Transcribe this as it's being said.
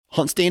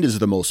HuntStand is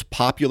the most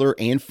popular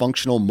and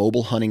functional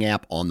mobile hunting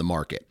app on the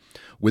market.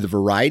 With a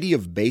variety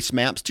of base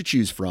maps to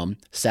choose from,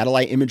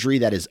 satellite imagery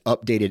that is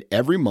updated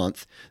every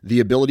month, the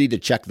ability to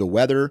check the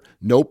weather,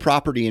 know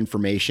property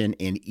information,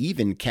 and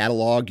even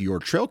catalog your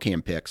trail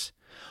cam pics,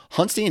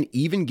 HuntStand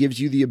even gives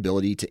you the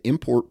ability to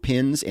import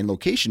pins and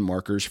location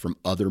markers from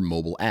other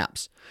mobile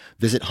apps.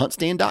 Visit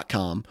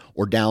huntstand.com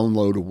or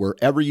download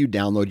wherever you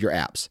download your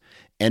apps.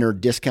 Enter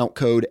discount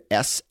code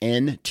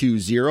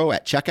SN20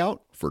 at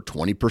checkout for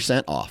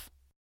 20% off.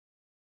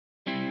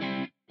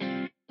 The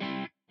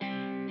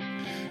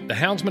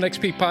Houndsman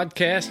XP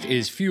podcast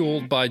is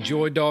fueled by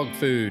Joy Dog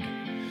Food.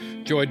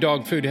 Joy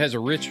Dog Food has a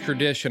rich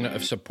tradition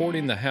of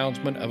supporting the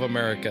Houndsman of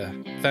America.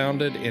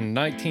 Founded in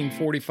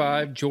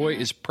 1945, Joy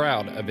is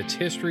proud of its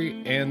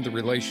history and the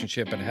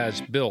relationship it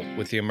has built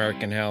with the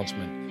American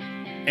Houndsman.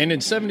 And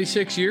in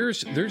 76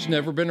 years, there's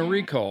never been a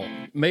recall.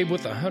 Made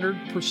with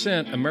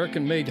 100%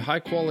 American-made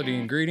high-quality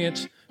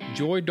ingredients,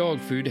 Joy Dog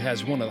Food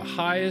has one of the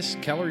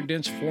highest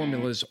calorie-dense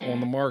formulas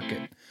on the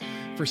market.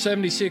 For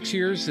 76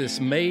 years, this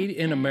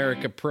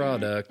made-in-America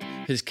product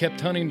has kept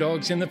hunting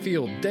dogs in the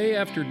field day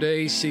after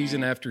day,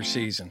 season after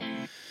season.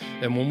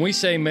 And when we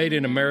say made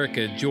in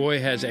America, Joy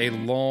has a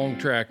long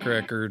track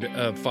record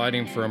of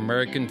fighting for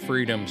American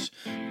freedoms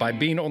by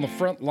being on the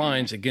front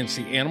lines against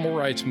the animal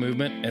rights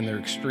movement and their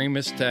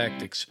extremist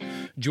tactics.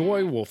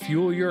 Joy will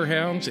fuel your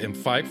hounds and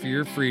fight for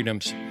your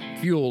freedoms.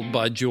 Fueled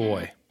by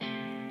Joy.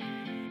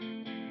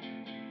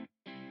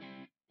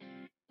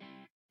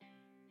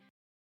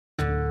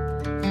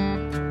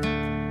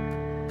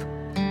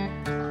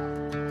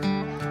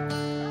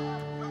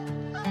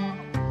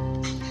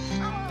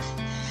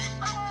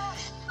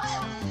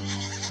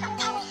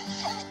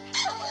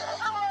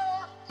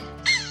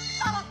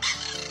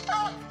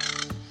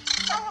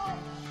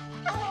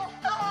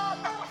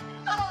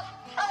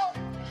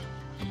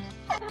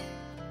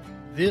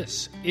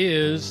 This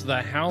is the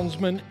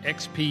Houndsman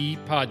XP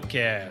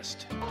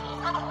podcast.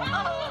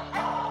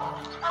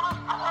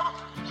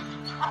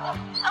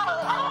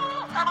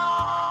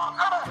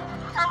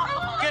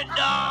 Good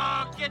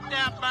dog, get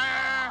that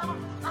bear.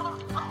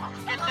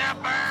 Get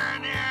that bear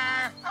in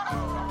here.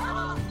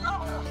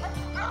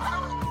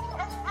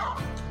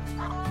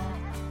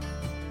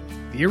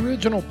 The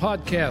original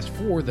podcast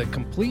for the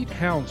complete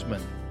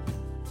Houndsman.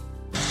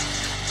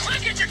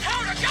 Look at your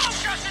coat of go,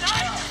 Justin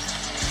Heights.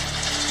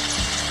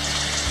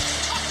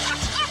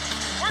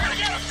 We're gonna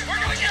get him.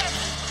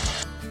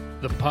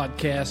 The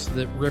podcast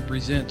that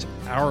represents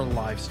our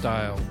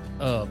lifestyle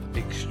of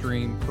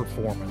extreme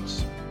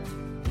performance.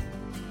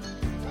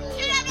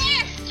 Get up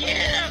there. Get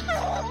him.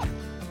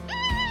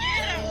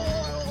 Get him.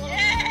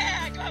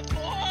 Yeah, good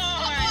boy.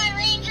 Good boy,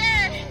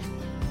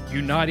 Ranger.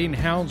 Uniting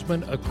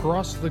houndsmen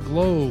across the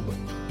globe,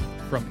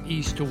 from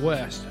east to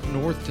west,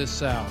 north to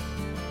south.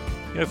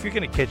 You know, if you're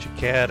going to catch a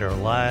cat or a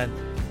lion,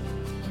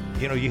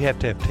 you know, you have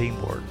to have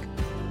teamwork.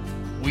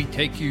 We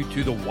take you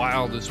to the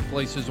wildest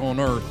places on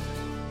earth.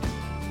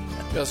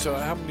 Yeah, so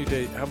how many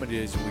days a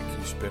week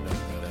you spend on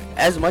that?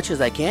 As much as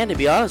I can, to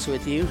be honest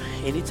with you.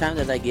 Anytime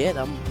that I get,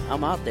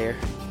 I'm out there.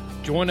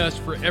 Join us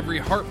for every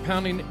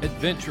heart-pounding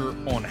adventure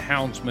on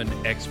Houndsman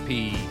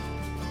XP.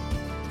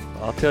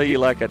 I'll tell you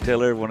like I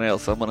tell everyone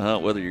else, I'm going to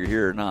hunt whether you're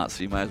here or not,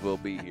 so you might as well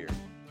be here.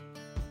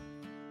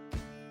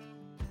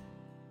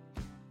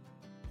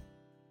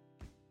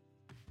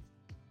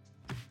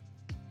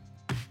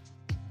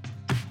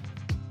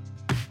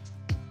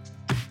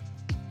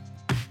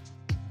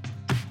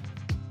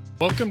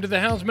 Welcome to the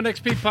Houndsman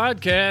XP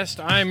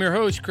podcast. I am your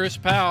host, Chris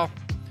Powell.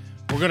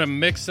 We're going to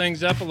mix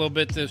things up a little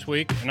bit this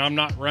week, and I'm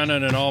not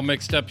running an all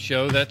mixed up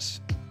show. That's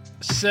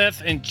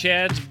Seth and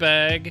Chad's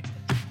bag.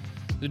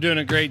 They're doing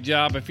a great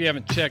job. If you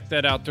haven't checked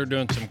that out, they're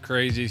doing some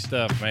crazy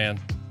stuff, man.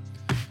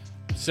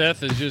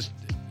 Seth is just,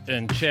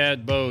 and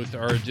Chad both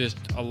are just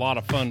a lot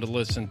of fun to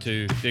listen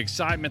to. The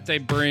excitement they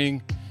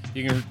bring,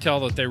 you can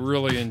tell that they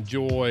really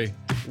enjoy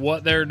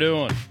what they're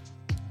doing,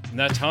 and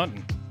that's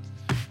hunting.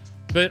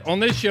 But on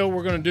this show,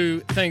 we're going to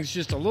do things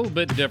just a little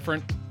bit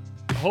different.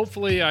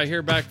 Hopefully, I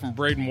hear back from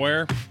Braden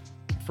Ware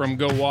from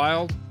Go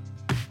Wild,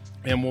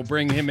 and we'll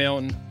bring him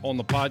on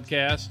the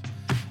podcast.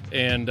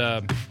 And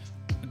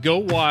Go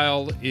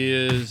Wild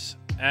is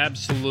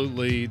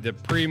absolutely the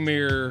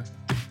premier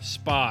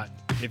spot.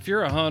 If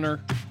you're a hunter,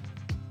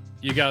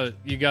 you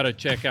gotta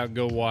check out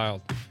Go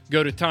Wild.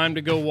 Go to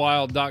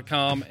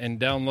timetogowild.com and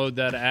download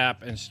that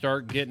app and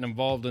start getting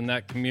involved in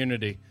that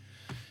community.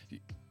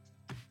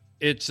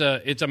 It's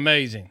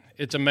amazing.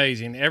 It's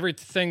amazing.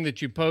 Everything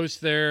that you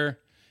post there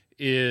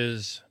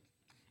is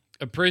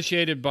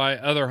appreciated by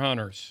other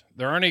hunters.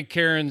 There aren't any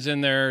Karens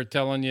in there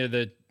telling you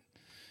that,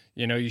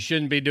 you know, you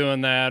shouldn't be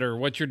doing that or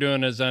what you're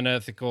doing is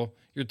unethical.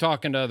 You're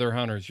talking to other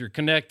hunters. You're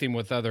connecting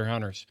with other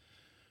hunters.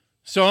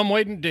 So I'm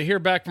waiting to hear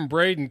back from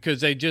Braden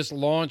because they just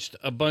launched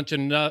a bunch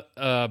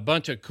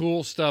of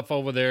cool stuff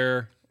over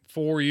there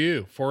for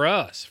you, for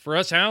us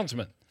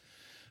houndsmen.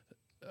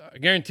 I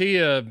guarantee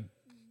you,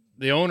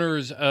 the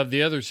owners of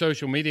the other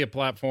social media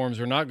platforms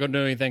are not going to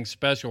do anything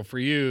special for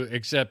you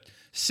except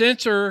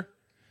censor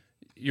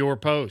your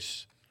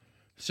posts.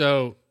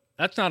 So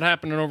That's not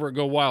happening over at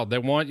Go Wild. They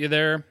want you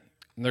there,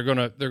 and they're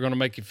gonna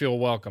make you feel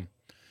welcome.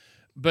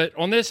 But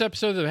on this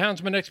episode of the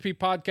Houndsman XP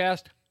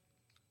podcast,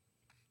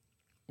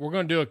 we're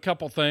going to do a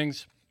couple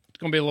things. It's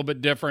going to be a little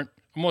bit different.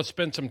 I'm going to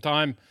spend some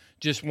time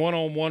just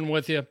one-on-one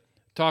with you,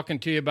 talking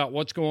to you about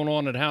what's going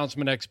on at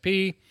Houndsman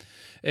XP.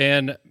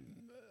 And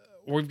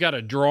we've got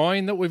a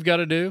drawing that we've got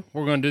to do.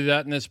 We're going to do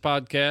that in this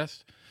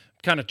podcast.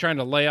 Kind of trying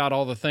to lay out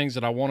all the things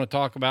that I want to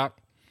talk about.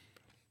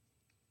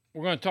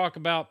 We're going to talk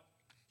about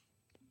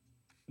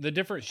the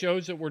different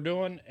shows that we're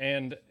doing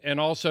and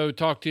also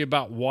talk to you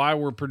about why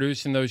we're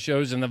producing those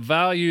shows and the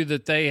value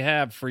that they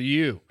have for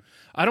you.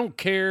 I don't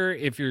care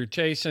if you're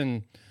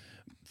chasing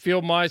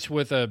field mice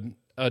with a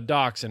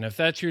dachshund. If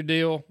that's your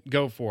deal,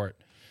 go for it.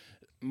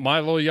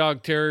 My little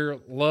Yog Terrier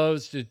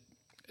loves to.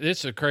 This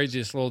is the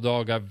craziest little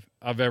dog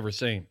I've ever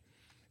seen.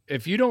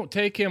 If you don't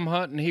take him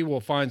hunting, he will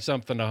find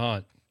something to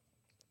hunt.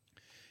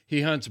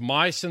 He hunts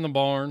mice in the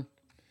barn.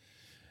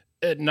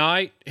 At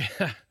night,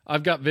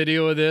 I've got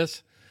video of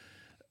this.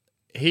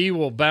 He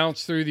will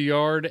bounce through the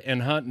yard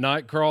and hunt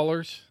night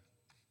crawlers.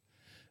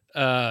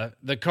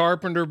 The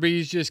carpenter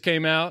bees just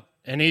came out,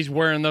 and he's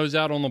wearing those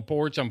out on the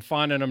porch. I'm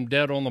finding them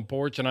dead on the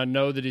porch, and I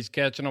know that he's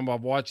catching them.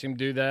 I've watched him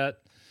do that.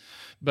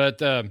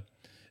 But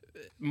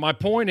my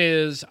point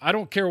is, I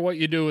don't care what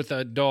you do with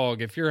a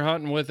dog. If you're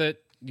hunting with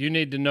it, you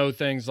need to know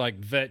things like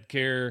vet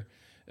care,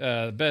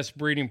 the best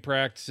breeding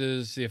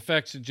practices, the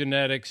effects of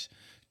genetics,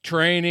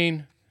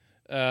 training,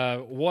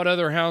 what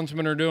other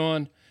houndsmen are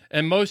doing.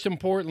 And most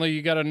importantly,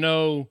 you got to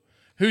know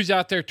who's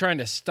out there trying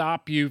to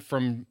stop you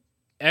from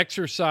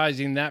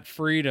exercising that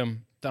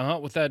freedom to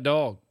hunt with that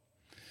dog.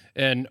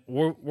 And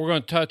we're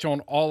going to touch on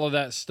all of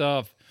that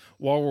stuff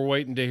while we're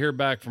waiting to hear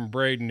back from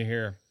Braden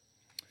here.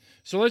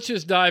 So let's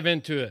just dive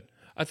into it.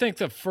 I think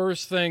the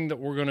first thing that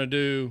we're going to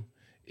do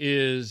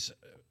is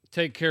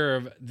take care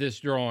of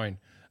this drawing.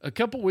 A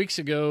couple weeks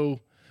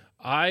ago,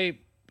 I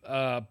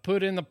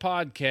put in the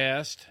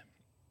podcast,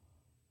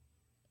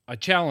 I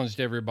challenged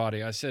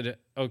everybody. I said,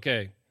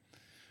 okay,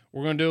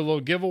 we're going to do a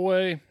little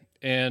giveaway,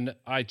 and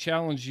I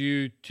challenge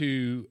you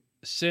to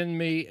send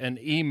me an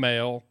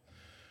email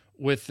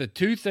with the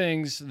two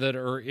things that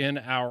are in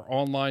our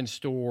online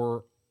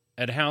store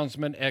at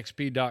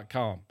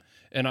houndsmanxp.com.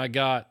 And I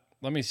got,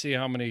 let me see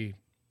how many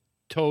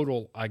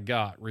total I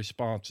got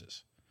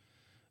responses.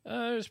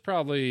 I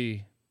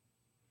probably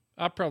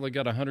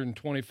got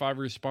 125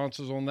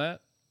 responses on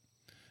that.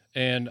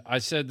 And I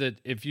said that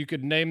if you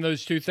could name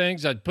those two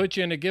things, I'd put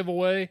you in a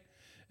giveaway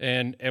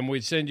and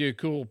we'd send you a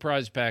cool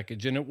prize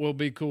package, and it will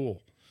be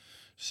cool.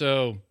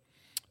 So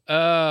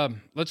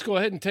let's go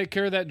ahead and take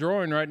care of that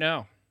drawing right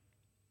now.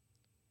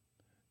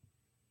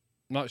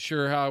 Not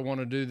sure how I want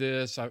to do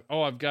this.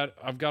 I've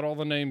got all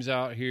the names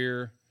out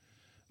here.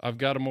 I've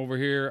got them over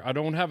here. I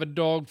don't have a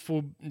dog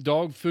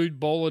food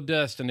bowl of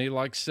destiny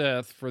like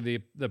Seth for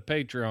the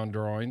Patreon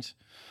drawings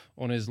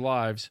on his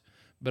lives,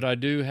 but I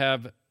do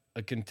have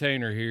a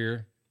container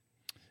here,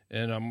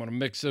 and I'm going to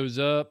mix those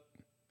up.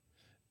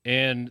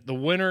 And the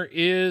winner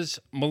is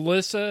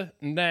Melissa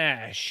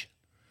Nash.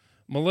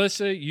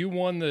 Melissa, you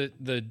won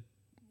the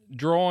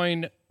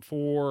drawing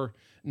for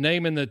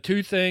naming the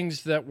two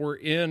things that were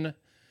in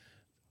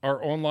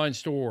our online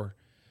store.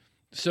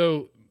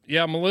 So,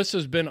 yeah,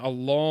 Melissa's been a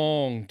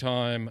long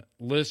time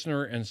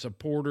listener and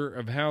supporter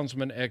of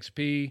Houndsman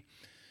XP.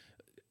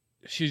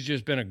 She's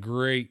just been a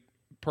great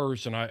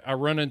person. I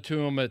run into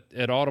them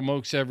at Autumn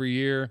Oaks every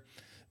year.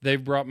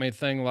 They've brought me a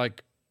thing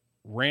like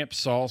ramp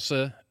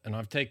salsa, and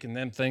I've taken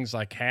them things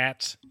like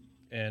hats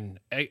and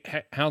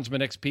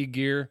Houndsman XP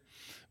gear,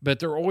 but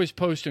they're always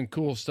posting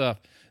cool stuff.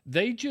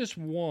 They just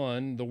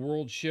won the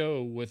world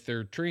show with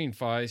their Treeing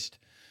Feist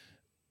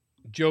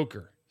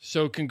Joker.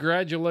 So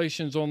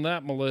congratulations on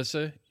that,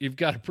 Melissa. You've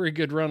got a pretty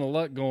good run of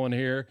luck going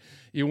here.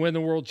 You win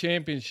the world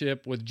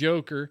championship with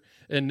Joker,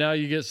 and now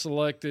you get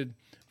selected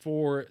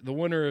for the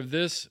winner of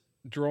this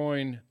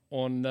drawing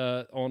on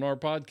our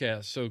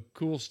podcast. So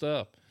cool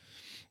stuff.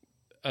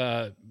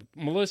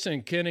 Melissa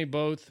and Kenny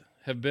both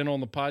have been on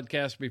the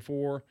podcast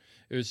before.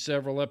 It was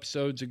several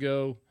episodes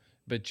ago,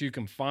 but you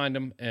can find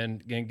them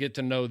and get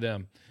to know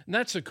them. And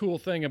that's the cool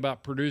thing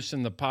about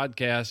producing the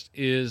podcast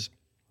is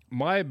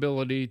my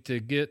ability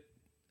to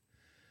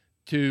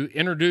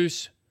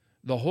introduce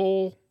the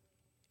whole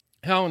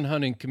hound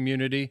hunting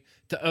community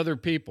to other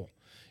people.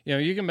 You know,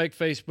 you can make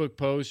Facebook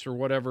posts or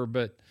whatever,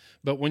 but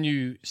when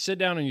you sit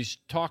down and you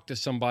talk to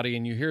somebody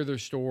and you hear their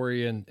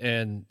story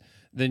and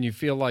then you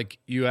feel like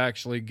you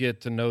actually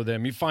get to know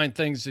them. You find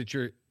things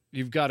that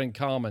you've got in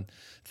common,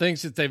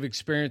 things that they've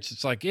experienced.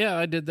 It's like, yeah,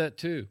 I did that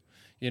too,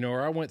 you know,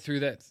 or I went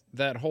through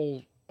that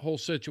whole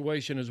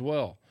situation as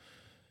well.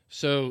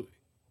 So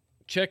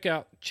check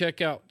out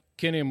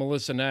Kenny and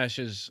Melissa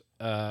Nash's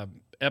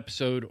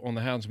episode on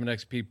the Houndsman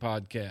XP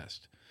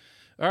podcast.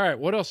 All right,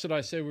 what else did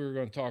I say we were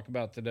going to talk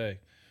about today?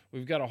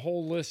 We've got a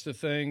whole list of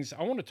things.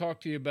 I want to talk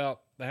to you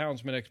about the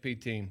Houndsman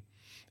XP team.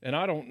 And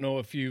I don't know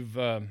if you've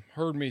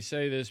heard me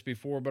say this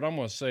before, but I'm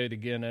going to say it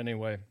again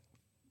anyway.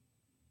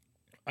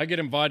 I get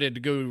invited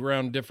to go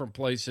around different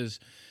places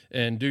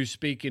and do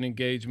speaking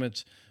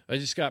engagements. I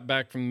just got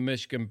back from the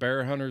Michigan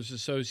Bear Hunters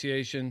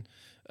Association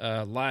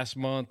last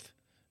month.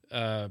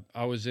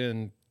 I was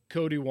in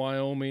Cody,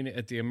 Wyoming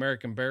at the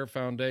American Bear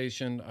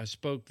Foundation. I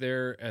spoke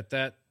there at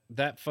that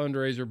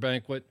fundraiser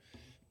banquet.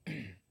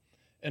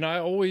 And I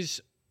always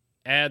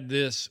add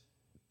this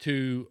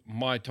to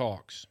my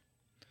talks.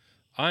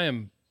 I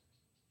am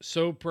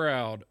so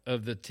proud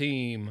of the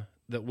team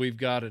that we've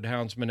got at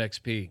Houndsman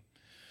XP.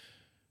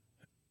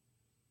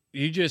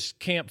 You just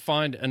can't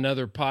find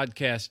another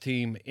podcast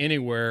team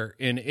anywhere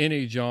in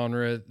any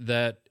genre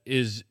that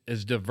is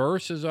as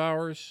diverse as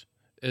ours,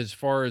 as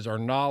far as our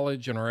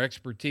knowledge and our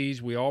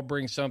expertise. We all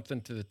bring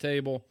something to the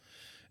table,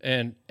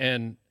 and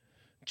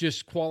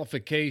just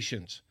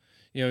qualifications.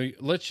 You know,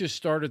 let's just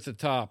start at the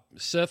top.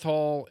 Seth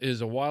Hall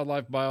is a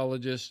wildlife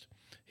biologist.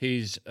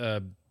 He's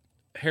a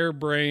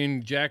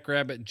harebrained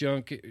jackrabbit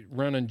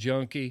running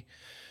junkie.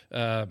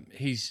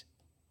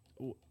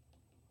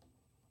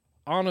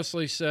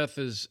 Honestly, Seth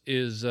is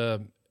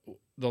the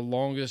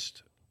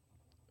longest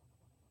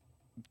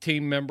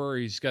team member.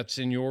 He's got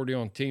seniority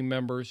on team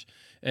members,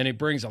 and he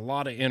brings a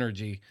lot of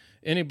energy.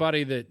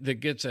 Anybody that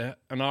gets an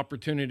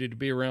opportunity to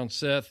be around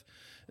Seth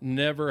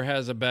never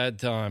has a bad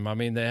time. I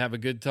mean, they have a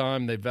good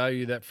time. They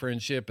value that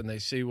friendship, and they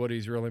see what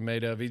he's really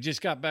made of. He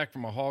just got back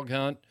from a hog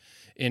hunt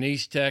in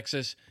East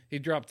Texas. He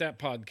dropped that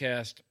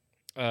podcast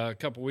a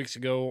couple weeks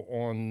ago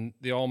on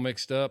the All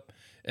Mixed Up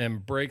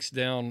and breaks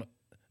down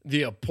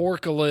the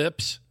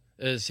apocalypse,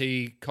 as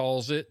he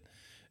calls it.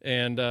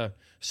 And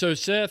so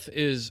Seth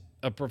is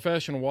a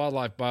professional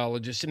wildlife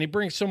biologist, and he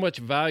brings so much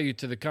value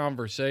to the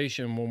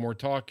conversation when we're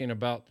talking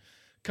about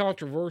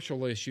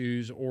controversial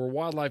issues or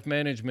wildlife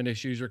management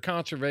issues or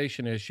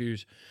conservation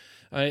issues.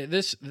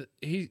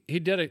 He's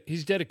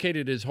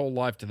dedicated his whole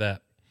life to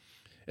that.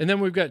 And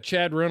then we've got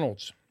Chad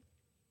Reynolds.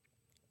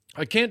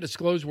 I can't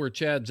disclose where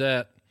Chad's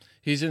at.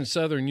 He's in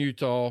southern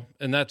Utah,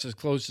 and that's as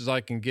close as I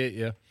can get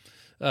you.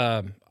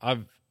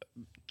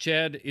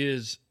 Chad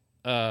is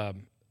a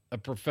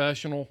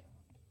professional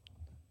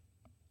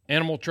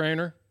animal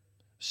trainer,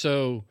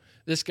 so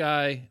this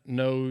guy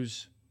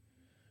knows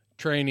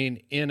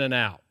training in and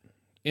out,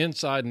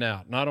 inside and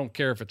out. And I don't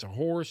care if it's a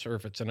horse or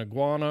if it's an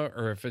iguana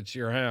or if it's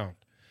your hound.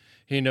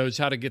 He knows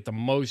how to get the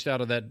most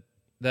out of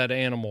that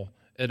animal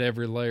at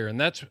every layer,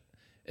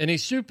 and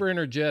he's super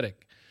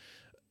energetic.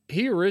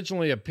 He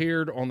originally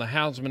appeared on the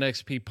Houndsman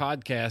XP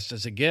podcast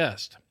as a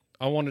guest.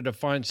 I wanted to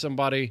find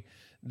somebody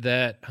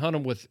that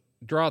hunted with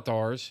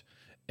Drothars,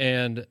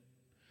 and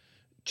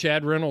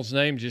Chad Reynolds'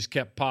 name just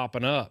kept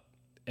popping up.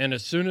 And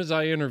as soon as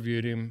I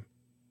interviewed him,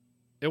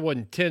 it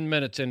wasn't 10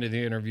 minutes into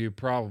the interview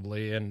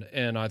probably,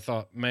 and I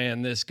thought,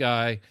 man, this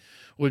guy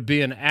would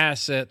be an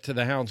asset to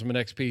the Houndsman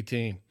XP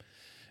team.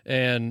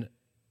 And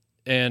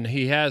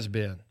he has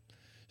been.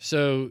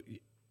 So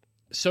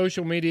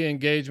social media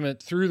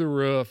engagement through the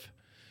roof.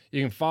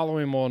 You can follow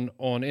him on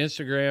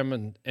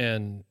Instagram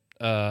and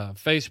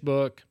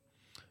Facebook.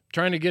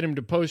 Trying to get him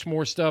to post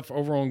more stuff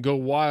over on Go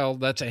Wild.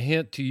 That's a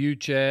hint to you,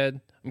 Chad.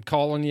 I'm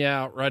calling you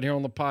out right here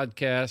on the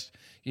podcast.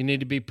 You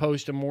need to be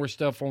posting more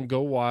stuff on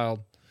Go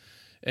Wild,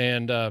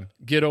 and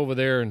get over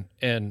there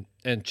and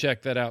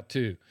check that out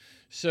too.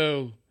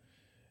 So,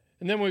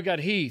 and then we've got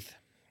Heath.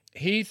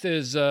 Heath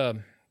is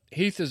a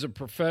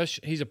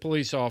profession. He's a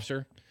police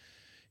officer.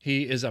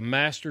 He is a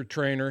master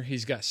trainer.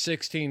 He's got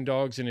 16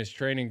 dogs in his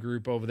training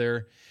group over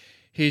there.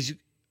 He's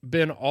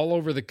been all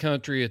over the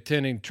country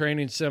attending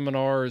training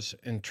seminars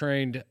and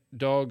trained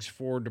dogs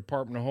for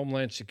Department of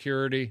Homeland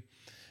Security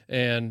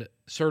and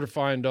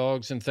certifying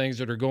dogs and things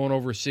that are going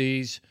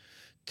overseas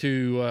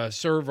to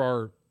serve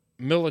our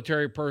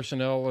military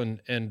personnel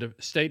and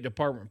State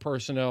Department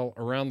personnel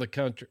around the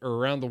country or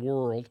around the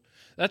world.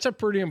 That's a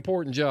pretty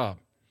important job.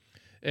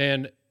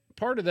 And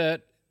part of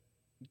that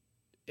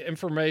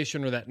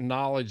information or that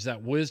knowledge,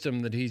 that wisdom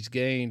that he's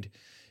gained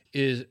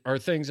are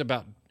things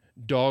about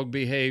dog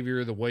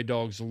behavior, the way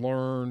dogs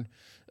learn,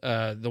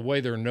 the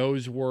way their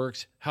nose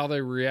works, how they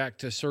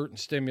react to certain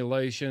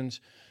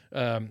stimulations,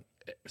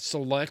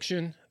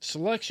 selection.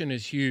 Selection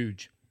is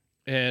huge,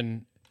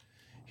 and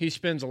he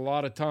spends a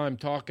lot of time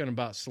talking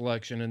about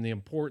selection and the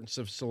importance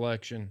of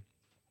selection.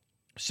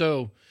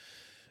 So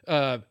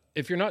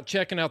if you're not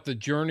checking out The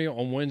Journey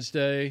on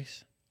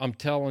Wednesdays, I'm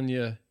telling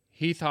you,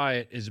 Heath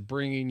Hyatt is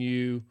bringing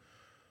you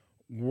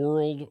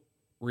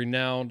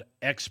world-renowned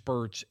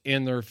experts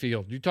in their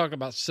field. You talk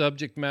about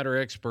subject matter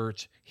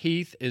experts,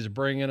 Heath is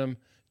bringing them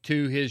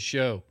to his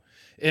show.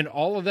 And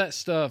all of that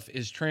stuff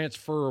is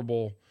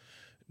transferable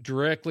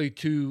directly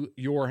to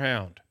your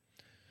hound.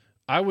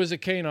 I was a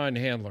canine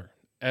handler.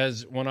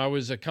 When I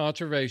was a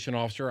conservation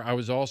officer, I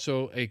was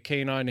also a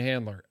canine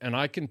handler. And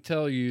I can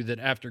tell you that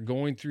after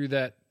going through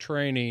that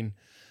training,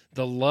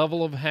 the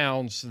level of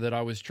hounds that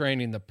I was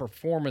training, the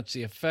performance,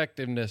 the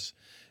effectiveness,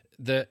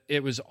 that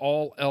it was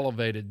all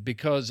elevated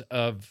because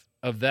of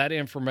that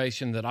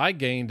information that I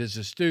gained as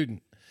a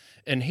student.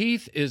 And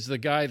Heath is the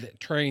guy that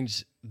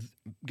trains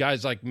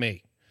guys like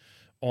me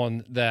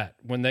on that.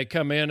 When they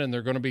come in and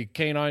they're going to be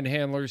canine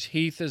handlers,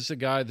 Heath is the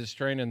guy that's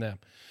training them.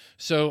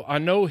 So I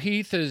know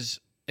Heath has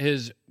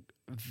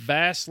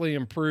vastly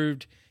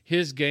improved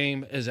his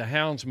game as a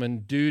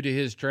houndsman due to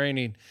his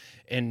training,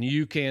 and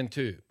you can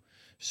too.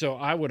 So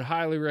I would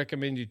highly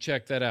recommend you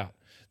check that out.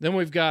 Then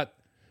we've got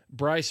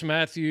Bryce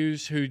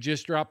Matthews, who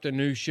just dropped a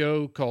new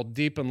show called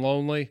Deep and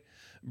Lonely.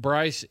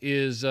 Bryce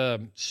is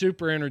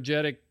super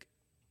energetic.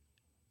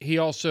 He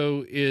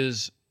also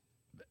is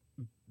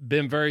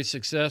been very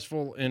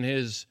successful in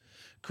his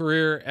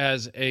career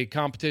as a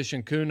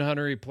competition coon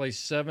hunter. He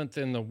placed 7th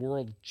in the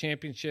World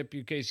Championship,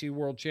 UKC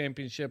World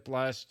Championship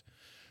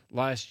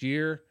last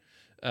year.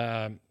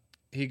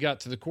 He got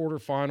to the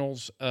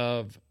quarterfinals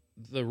of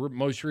the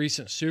most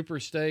recent Super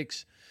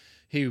Stakes.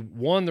 He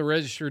won the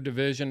registered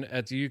division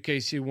at the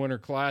UKC Winter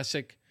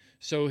Classic.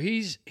 So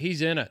he's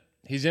in it.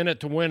 He's in it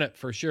to win it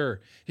for sure.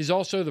 He's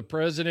also the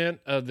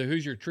president of the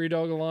Hoosier Tree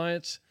Dog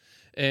Alliance.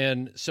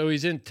 And so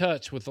he's in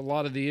touch with a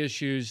lot of the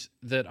issues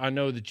that I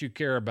know that you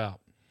care about.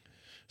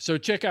 So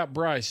check out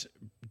Bryce,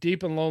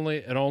 Deep and Lonely.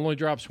 It only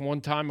drops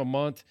one time a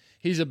month.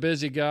 He's a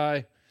busy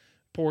guy.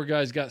 Poor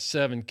guy's got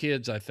 7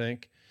 kids, I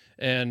think.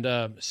 And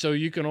so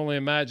you can only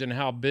imagine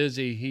how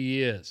busy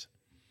he is.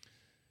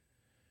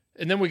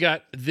 And then we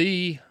got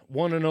the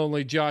one and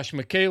only Josh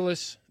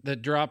Michaelis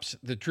that drops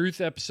the Truth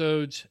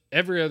episodes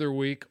every other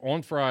week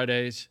on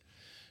Fridays.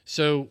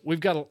 So we've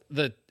got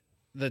the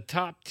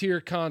top tier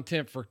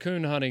content for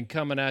coon hunting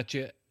coming at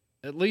you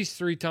at least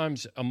 3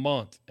 times a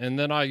month. And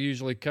then I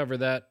usually cover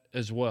that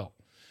as well.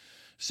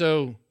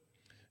 So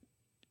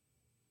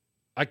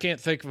I can't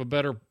think of a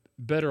better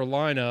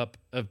lineup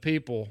of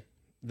people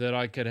that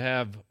I could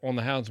have on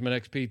the Houndsman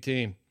XP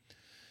team.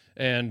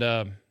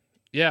 And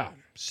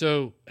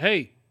so,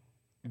 hey,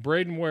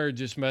 Braden Ware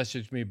just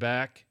messaged me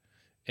back,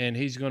 and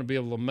he's going to be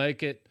able to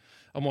make it.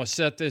 I'm going to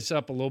set this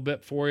up a little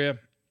bit for you.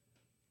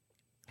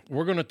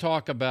 We're going to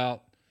talk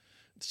about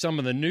some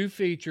of the new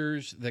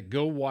features that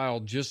Go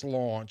Wild just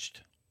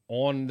launched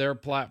on their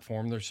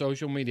platform, their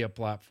social media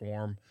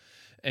platform,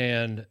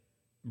 and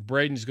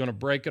Braden's going to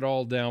break it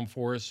all down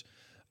for us.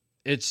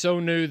 It's so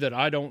new that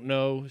I don't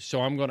know,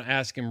 so I'm going to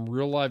ask him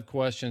real live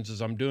questions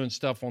as I'm doing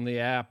stuff on the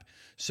app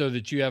so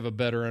that you have a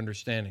better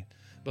understanding.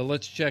 But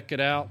let's check it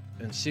out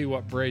and see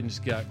what Braden's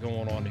got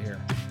going on here.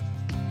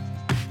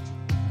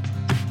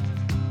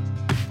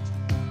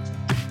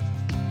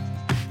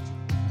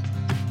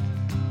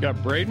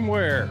 Got Braden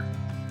Ware.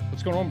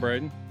 What's going on,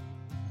 Braden?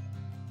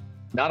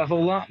 Not a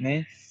whole lot,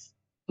 man.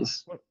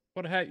 Just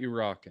What hat you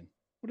rocking?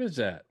 What is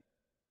that?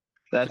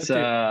 that's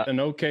An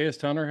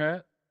okayest hunter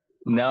hat?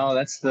 no,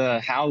 that's the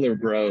Howler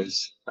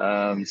Bros.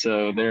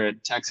 So they're a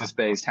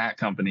Texas-based hat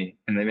company,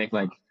 and they make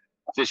like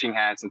fishing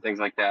hats and things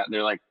like that.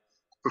 They're like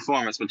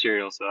performance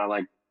material, so I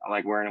like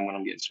wearing them when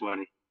I'm getting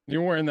sweaty.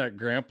 You're wearing that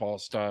grandpa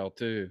style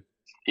too.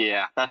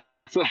 Yeah,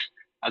 that's what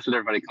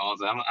everybody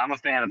calls it. I'm a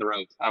fan of the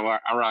rope. I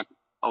rock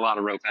a lot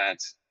of rope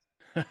hats.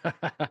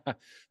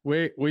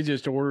 we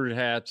just ordered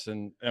hats,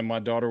 and my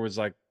daughter was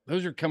like,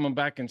 "Those are coming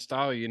back in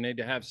style. You need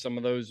to have some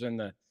of those in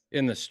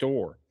the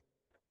store."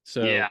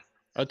 So Yeah.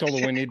 I told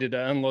her we needed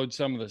to unload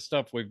some of the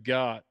stuff we've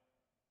got.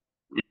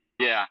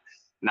 Yeah,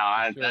 no,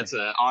 Sure. that's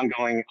an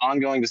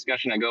ongoing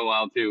discussion at Go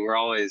Wild too. We're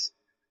always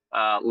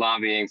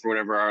lobbying for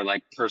whatever our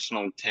like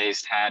personal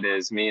taste hat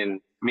is. Me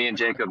and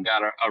Jacob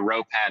got a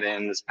rope hat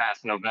in this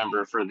past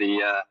November for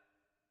the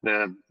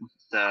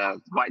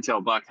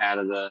whitetail buck hat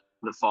of the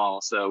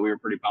fall. So we were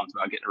pretty pumped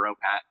about getting a rope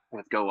hat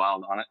with Go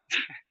Wild on it.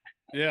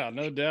 Yeah,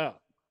 no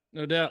doubt.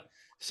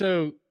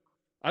 So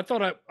I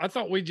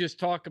thought we'd just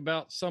talk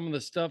about some of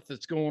the stuff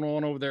that's going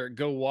on over there at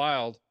Go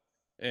Wild,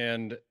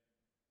 and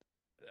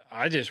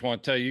I just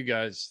want to tell you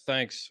guys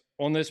thanks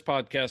on this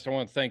podcast. I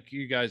want to thank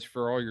you guys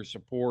for all your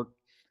support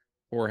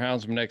for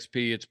Houndsman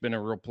XP. It's been a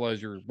real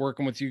pleasure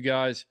working with you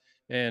guys,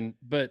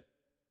 but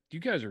you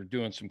guys are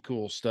doing some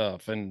cool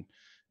stuff, and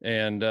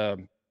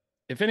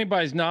if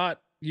anybody's not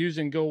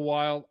using Go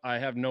Wild, I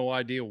have no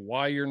idea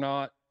why you're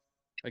not.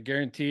 I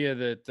guarantee you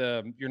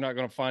that you're not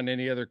going to find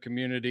any other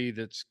community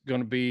that's going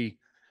to be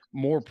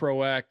more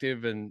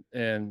proactive,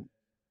 and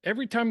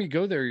every time you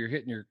go there,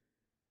 you're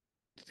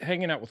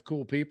hanging out with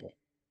cool people,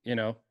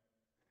 Yeah,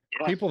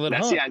 people that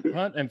that's the idea.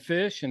 hunt and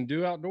fish and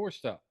do outdoor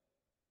stuff.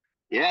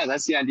 Yeah,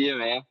 that's the idea,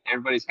 man.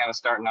 Everybody's kind of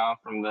starting off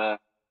from the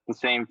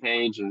same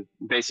page and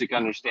basic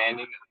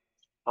understanding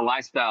of the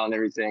lifestyle and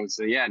everything.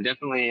 So yeah,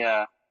 definitely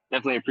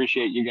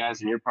appreciate you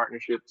guys and your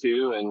partnership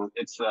too. And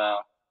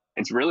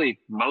it's really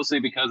mostly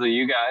because of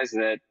you guys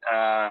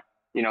that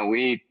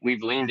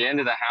we've leaned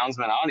into the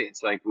Houndsman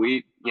audience. Like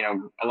a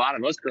lot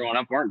of us growing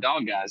up weren't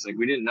dog guys. Like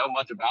we didn't know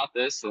much about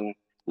this, and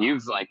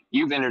you've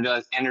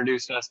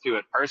introduced us to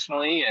it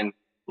personally, and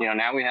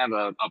now we have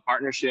a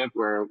partnership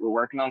where we're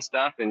working on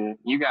stuff, and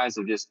you guys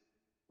have just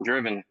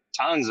driven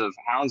tons of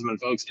Houndsman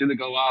folks to the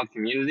Go Wild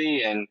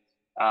community, and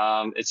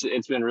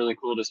it's been really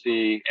cool to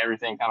see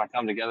everything kind of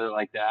come together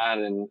like that.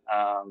 And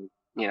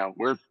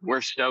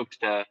we're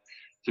stoked to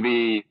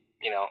be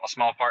a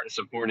small part in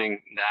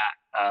supporting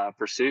that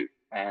pursuit,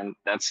 and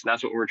that's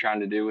what we're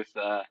trying to do with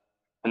the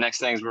next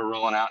things we're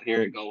rolling out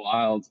here at Go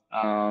Wild.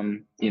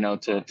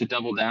 To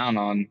double down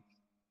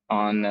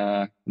on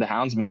the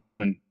Houndsman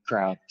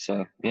crowd.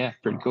 So yeah,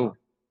 pretty cool.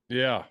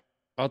 Yeah.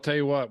 I'll tell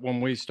you what,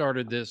 when we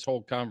started this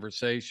whole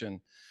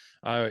conversation,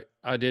 I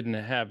didn't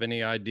have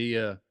any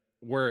idea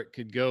where it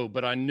could go,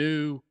 but I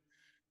knew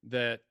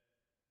that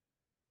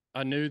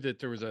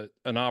there was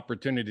an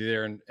opportunity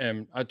there.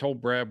 And I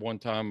told Brad one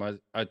time,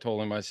 I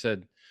told him, I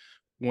said,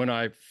 when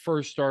I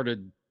first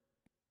started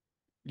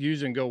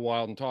using Go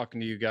Wild and talking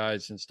to you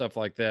guys and stuff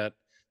like that,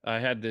 I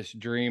had this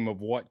dream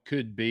of what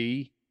could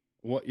be,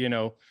 what,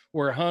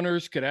 where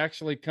hunters could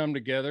actually come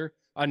together.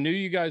 I knew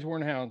you guys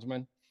weren't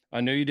houndsmen. I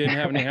knew you didn't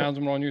have any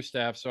houndsmen on your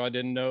staff, so I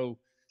didn't know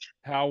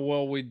how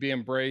well we'd be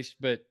embraced.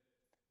 But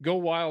Go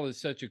Wild is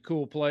such a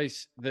cool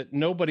place that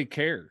nobody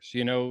cares.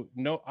 No,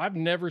 I've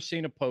never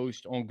seen a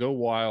post on Go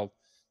Wild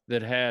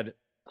that had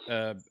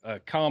a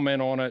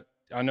comment on it.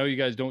 I know you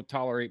guys don't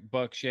tolerate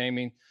buck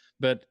shaming,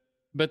 but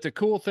the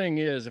cool thing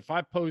is, if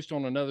I post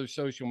on another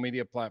social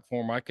media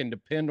platform, I can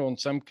depend on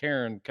some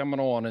Karen coming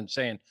on and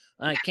saying,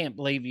 "I can't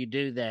believe you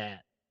do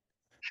that,"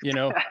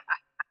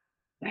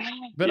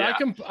 But Yeah.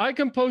 I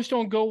can post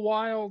on Go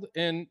Wild,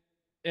 and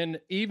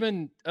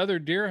even other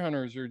deer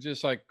hunters are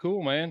just like,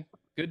 "Cool, man,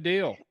 good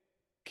deal,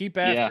 keep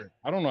after it."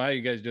 I don't know how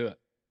you guys do it.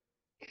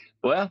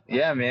 Well,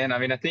 yeah, man. I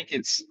mean, I think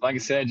it's, like I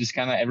said, just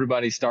kind of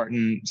everybody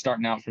starting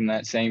out from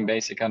that same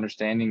basic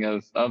understanding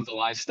of the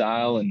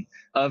lifestyle and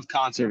of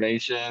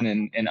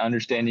conservation and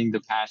understanding the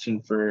passion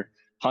for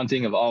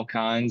hunting of all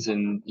kinds.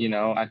 And,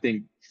 I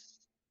think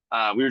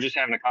we were just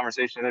having a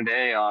conversation the other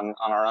day on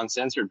our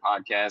Uncensored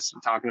podcast,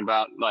 talking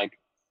about like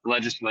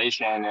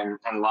legislation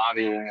and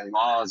lobbying and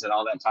laws and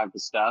all that type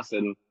of stuff.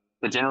 And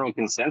the general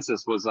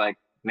consensus was like,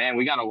 man,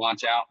 we got to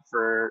watch out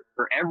for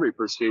every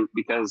pursuit,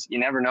 because you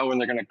never know when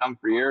they're going to come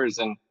for yours.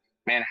 And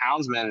man,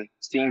 houndsmen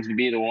seems to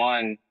be the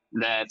one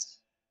that,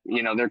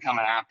 they're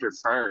coming after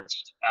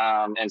first.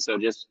 And so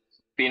just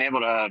being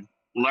able to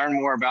learn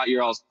more about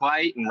your all's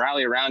plight and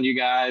rally around you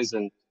guys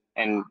and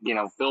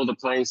build a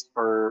place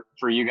for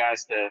you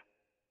guys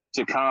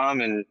to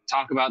come and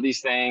talk about these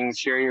things,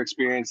 share your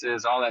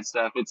experiences, all that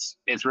stuff.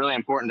 It's really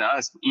important to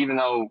us, even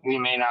though we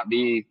may not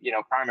be,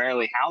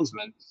 primarily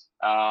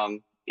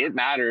houndsmen. It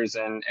matters,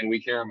 and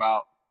we care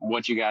about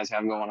what you guys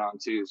have going on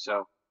too.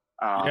 So,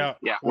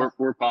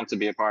 we're pumped to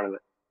be a part of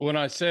it. When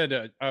I said,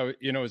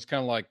 it's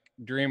kind of like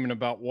dreaming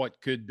about what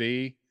could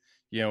be,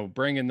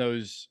 bringing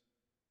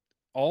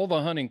all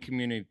the hunting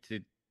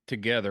community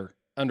together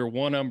under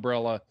one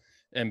umbrella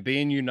and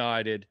being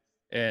united.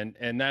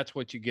 And that's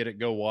what you get at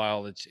Go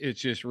Wild.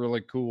 It's just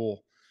really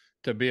cool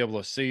to be able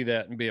to see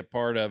that and be a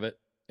part of it.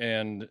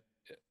 And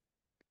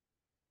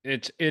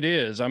it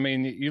is. I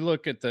mean, you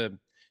look at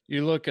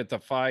the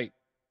fight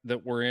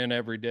that we're in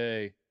every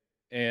day,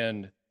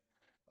 and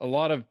a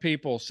lot of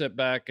people sit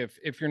back,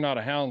 if you're not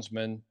a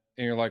houndsman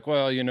and you're like,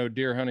 well,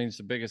 deer hunting's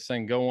the biggest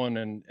thing going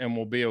and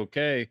we'll be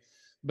okay.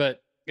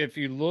 But if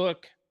you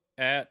look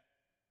at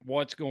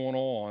what's going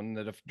on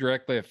that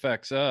directly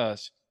affects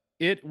us,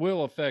 it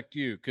will affect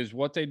you, because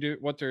what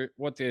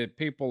the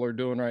people are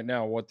doing right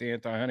now, what the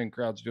anti-hunting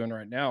crowd's doing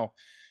right now,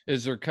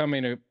 is they're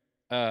coming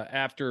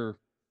after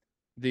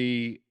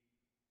the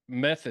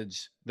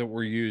methods that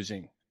we're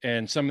using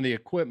and some of the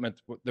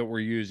equipment that we're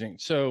using.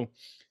 So,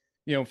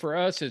 for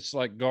us, it's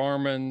like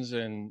Garmin's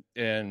and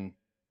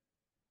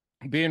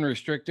being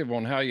restrictive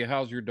on how you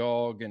house your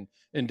dog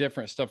and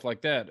different stuff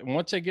like that. And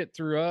once they get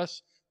through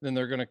us, then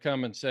they're going to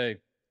come and say,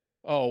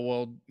 "Oh,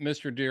 well,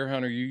 Mr. Deer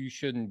Hunter, you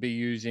shouldn't be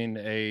using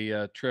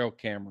a trail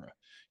camera.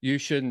 You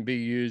shouldn't be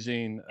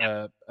using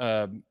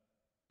a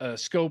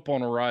scope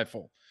on a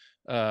rifle."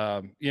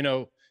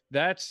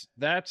 That's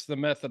the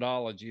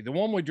methodology. The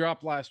one we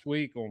dropped last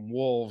week on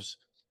wolves,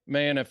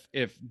 man,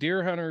 if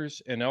deer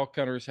hunters and elk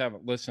hunters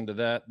haven't listened to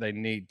that, they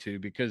need to,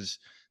 because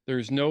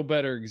there's no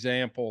better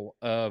example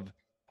of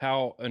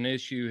how an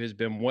issue has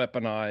been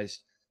weaponized.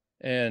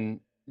 And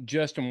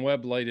Justin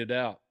Webb laid it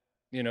out.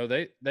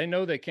 They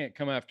know they can't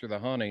come after the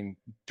hunting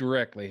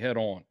directly head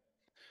on.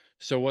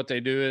 So what they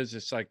do is,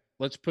 it's like,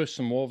 let's push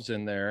some wolves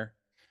in there.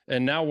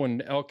 And now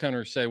when elk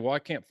hunters say, well, I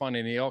can't find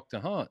any elk to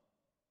hunt,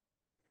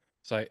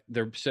 it's like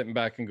they're sitting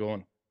back and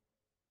going,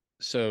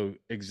 so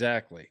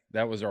exactly,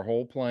 that was our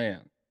whole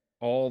plan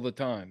all the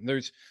time.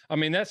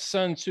 That's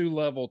Sun Tzu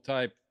level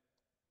type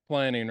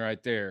planning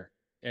right there.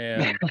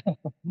 And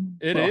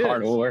it is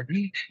hard war.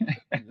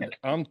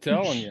 I'm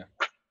telling you.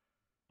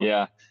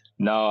 Yeah.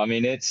 No, I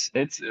mean, it's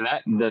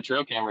that the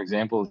trail camera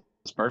example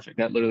is perfect.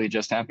 That literally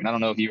just happened. I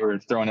don't know if you were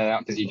throwing it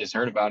out because you just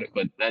heard about it,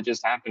 but that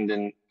just happened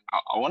in,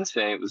 I want to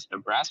say it was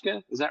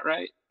Nebraska. Is that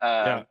right?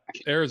 Yeah.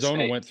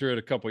 Arizona went through it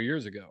a couple of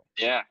years ago.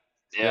 Yeah.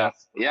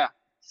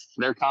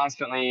 They're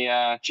constantly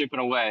chipping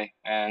away,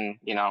 and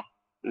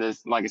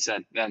this, like I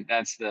said,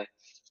 that's the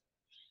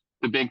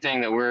big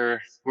thing that we're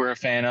a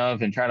fan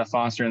of and try to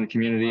foster in the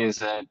community, is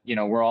that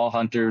we're all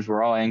hunters,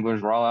 we're all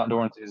anglers, we're all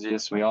outdoor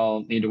enthusiasts. We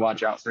all need to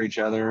watch out for each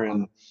other,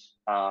 and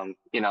learning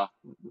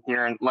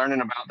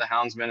about the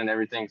houndsmen and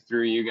everything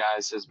through you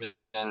guys has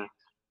been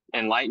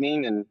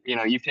enlightening. And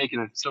you've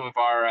taken some of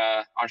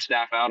our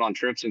staff out on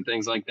trips and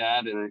things like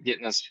that, and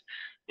getting us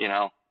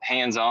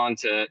hands on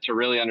to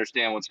really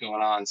understand what's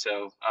going on.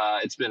 So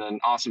it's been an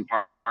awesome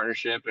part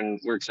partnership, and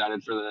we're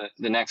excited for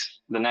the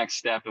next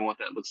step and what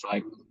that looks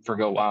like for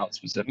Go Wild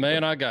specifically.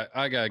 Man, I got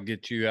to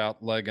get you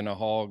out legging a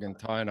hog and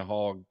tying a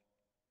hog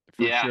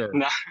for sure.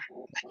 No.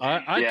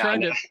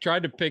 I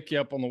tried to pick you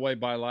up on the way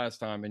by last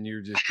time, and you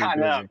were just too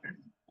busy.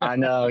 I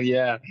know.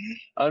 Yeah.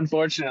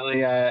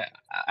 Unfortunately,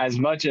 as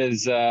much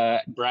as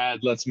Brad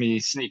lets me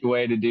sneak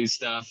away to do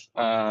stuff,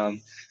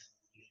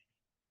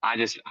 I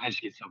just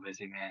get so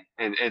busy, man.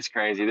 It's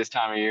crazy this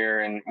time of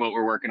year and what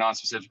we're working on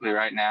specifically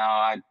right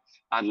now.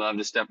 I'd love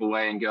to step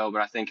away and go,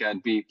 but I think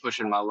I'd be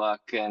pushing my luck,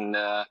 and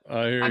I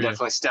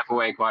definitely step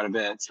away quite a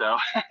bit. So,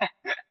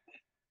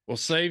 well,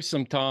 save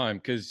some time,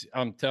 because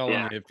I'm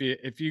telling you,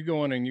 if you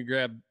go in and you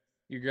grab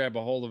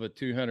a hold of a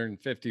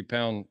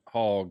 250-pound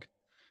hog,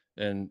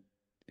 and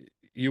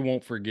you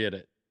won't forget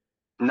it.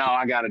 No,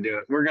 I got to do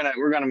it. We're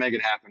gonna make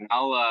it happen.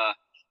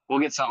 We'll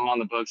get something on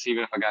the books,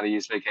 even if I got to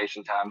use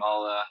vacation time.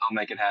 I'll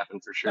make it happen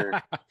for sure.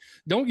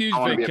 Don't use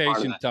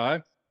vacation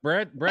time.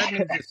 Brad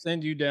needs to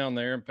send you down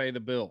there and pay the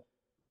bill.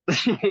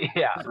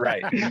 Yeah,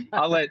 right.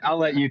 I'll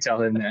let you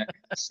tell him that.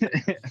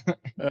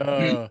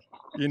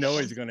 You know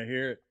he's going to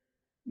hear it.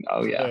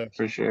 Oh yeah,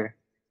 for sure.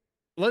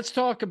 Let's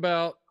talk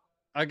about.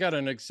 I got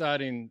an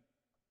exciting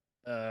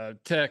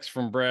text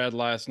from Brad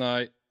last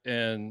night,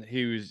 and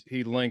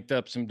he linked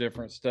up some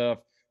different stuff,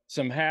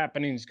 some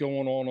happenings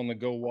going on the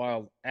Go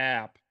Wild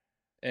app.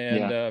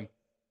 And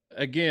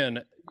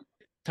again,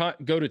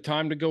 go to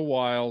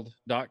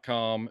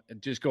timetogowild.com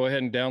and just go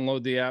ahead and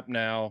download the app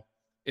now.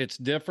 It's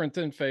different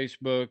than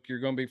Facebook. You're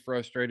going to be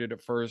frustrated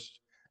at first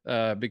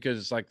because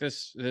it's like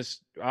this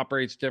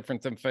operates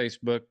different than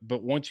Facebook.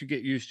 But once you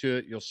get used to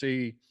it, you'll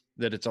see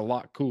that it's a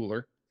lot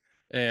cooler,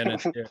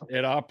 and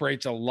it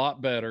operates a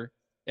lot better.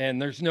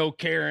 And there's no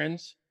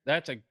Karens.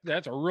 That's a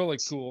really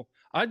cool.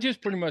 I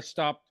just pretty much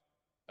stopped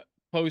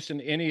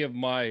posting any of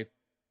my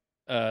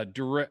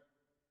direct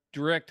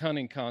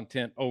hunting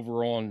content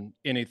over on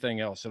anything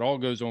else. It all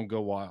goes on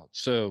Go Wild.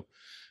 So,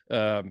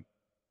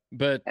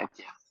 but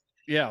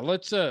yeah,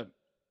 let's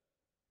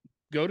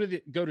go to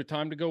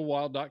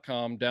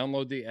timetogowild.com,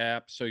 download the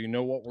app so you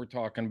know what we're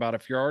talking about.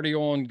 If you're already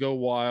on Go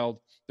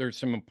Wild, there's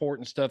some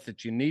important stuff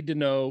that you need to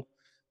know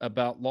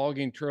about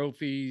logging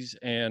trophies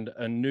and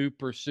a new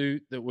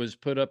pursuit that was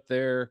put up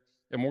there,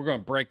 and we're going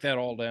to break that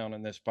all down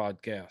in this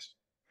podcast.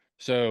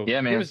 So yeah,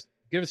 man,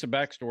 give us a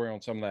backstory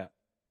on some of that.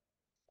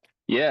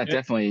 Yeah,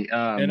 definitely.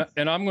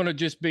 And I'm going to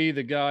just be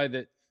the guy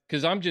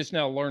because I'm just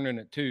now learning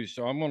it too.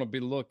 So I'm going to be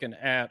looking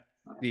at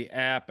the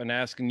app and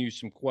asking you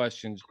some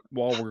questions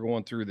while we're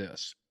going through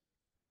this.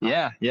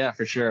 Yeah,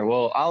 for sure.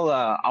 Well,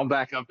 I'll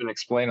back up and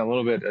explain a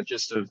little bit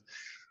just of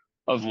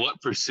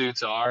what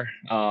pursuits are.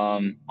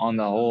 On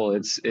the whole,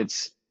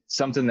 it's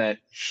something that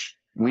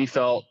we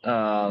felt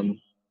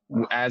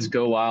as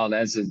Go Wild,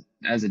 as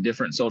a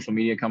different social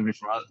media company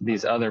from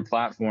these other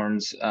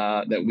platforms,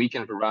 that we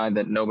can provide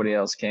that nobody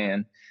else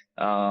can.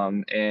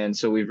 And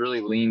so we've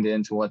really leaned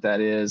into what that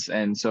is.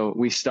 And so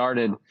we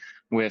started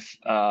with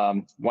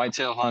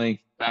whitetail hunting,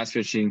 bass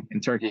fishing,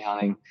 and turkey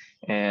hunting.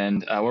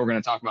 And what we're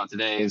going to talk about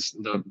today is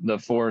the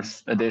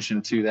fourth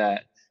addition to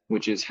that,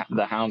 which is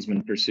the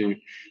Houndsman pursuit.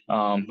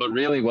 But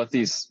really what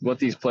these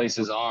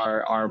places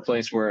are a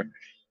place where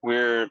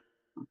we're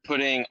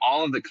putting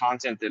all of the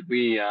content that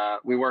we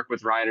work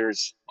with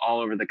writers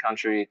all over the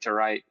country to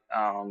write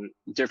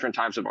different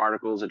types of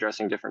articles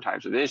addressing different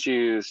types of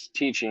issues,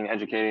 teaching,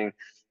 educating,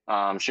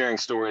 sharing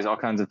stories, all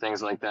kinds of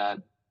things like that.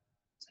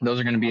 Those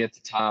are going to be at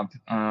the top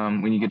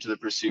when you get to the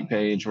pursuit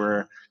page,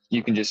 where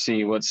you can just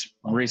see what's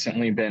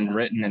recently been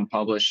written and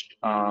published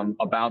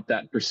about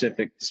that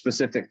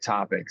specific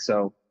topic.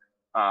 So,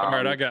 all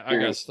right, I got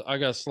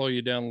to slow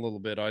you down a little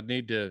bit. I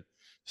need to.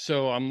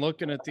 So I'm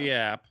looking at the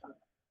app,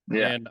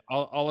 and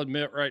I'll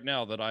admit right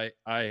now that I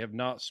have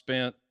not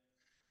spent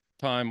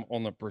time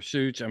on the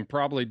pursuits and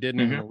probably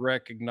didn't even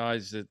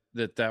recognize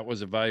that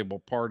was a valuable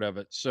part of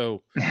it.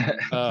 So,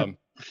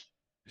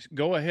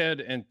 go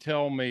ahead and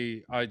tell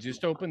me, I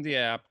just opened the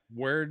app.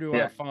 Where do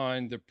I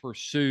find the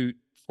pursuit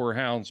for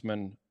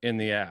Houndsman in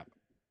the app?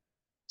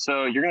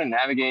 So you're going to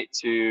navigate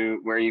to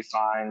where you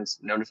find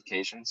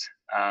notifications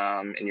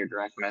in your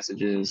direct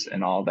messages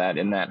and all that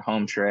in that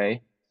home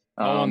tray.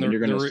 And the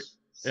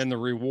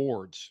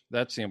rewards.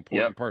 That's the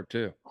important part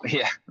too.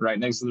 Yeah, right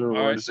next to the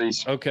rewards. Right.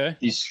 So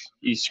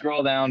you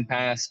scroll down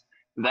past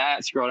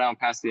that,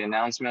 the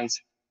announcements,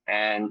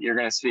 and you're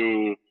going to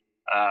see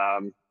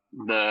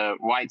the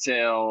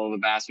whitetail, the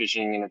bass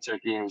fishing, and the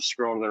turkey, and you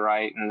scroll to the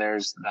right, and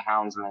there's the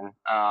Houndsman.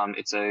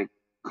 It's a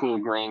cool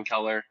green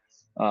color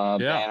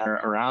banner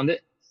around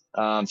it.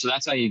 So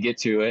that's how you get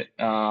to it.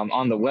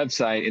 On the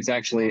website, it's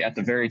actually at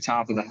the very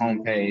top of the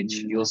homepage.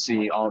 You'll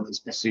see all of these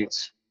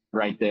pursuits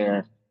right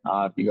there.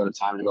 If you go to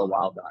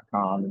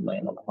timetogowild.com and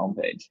land on the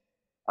homepage.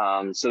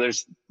 So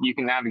you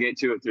can navigate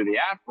to it through the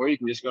app, or you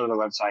can just go to the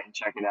website and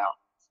check it out.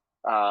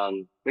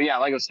 But yeah,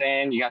 like I was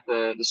saying, you got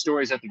the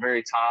stories at the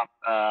very top,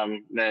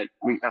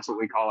 that's what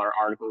we call our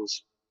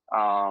articles,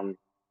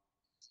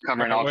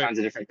 covering all kinds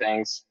of different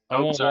things.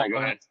 Go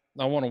ahead.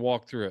 I want to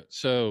walk through it.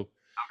 So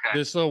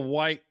this little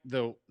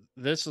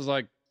this is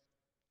like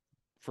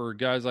for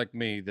guys like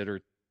me that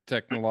are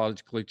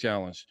technologically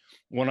challenged.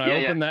 When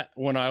I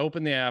when I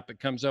open the app, it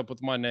comes up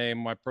with my name,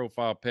 my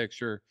profile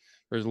picture.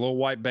 There's a little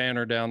white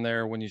banner down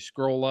there. When you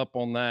scroll up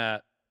on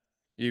that,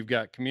 you've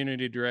got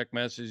community direct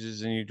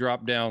messages, and you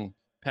drop down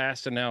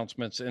past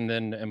announcements, and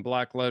then in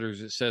black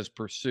letters it says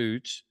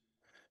pursuits.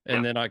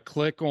 And then I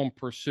click on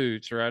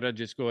pursuits, right? I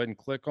just go ahead and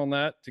click on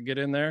that to get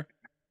in there.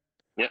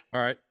 Yep.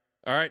 All right.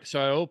 All right. So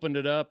I opened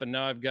it up, and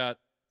now I've got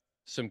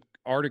some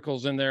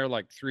articles in there,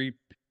 like 3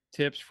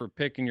 tips for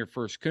picking your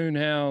first coon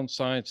hound,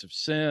 science of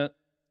scent,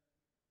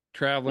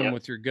 traveling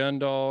with your gun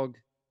dog.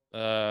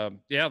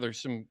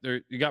 There's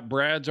you got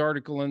Brad's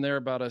article in there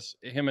about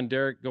him and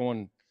Derek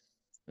going,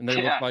 and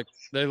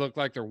they look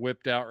like they're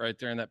whipped out right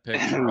there in that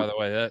picture, by the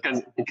way.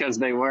 Because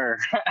they were.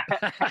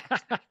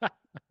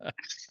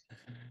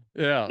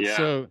 Yeah.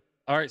 So,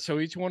 all right. So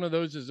each one of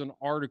those is an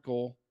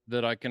article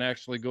that I can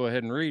actually go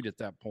ahead and read at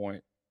that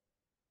point.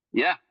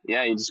 Yeah.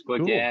 You just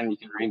click in, you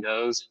can read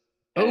those.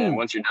 And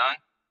once you're done,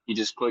 you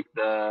just click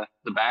the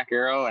back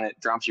arrow and it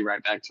drops you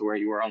right back to where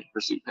you were on the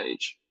pursuit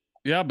page.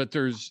 Yeah. But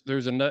there's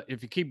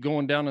if you keep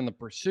going down in the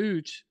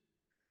pursuits,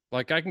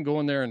 like I can go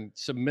in there and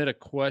submit a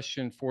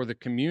question for the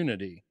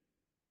community.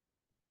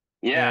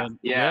 Yeah.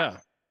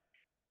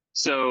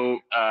 So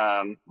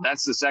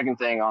that's the second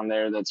thing on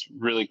there that's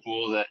really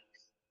cool that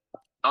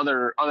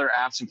other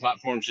apps and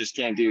platforms just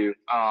can't do.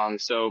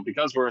 So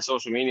because we're a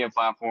social media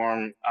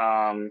platform,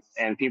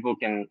 and people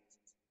can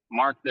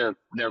mark their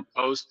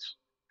posts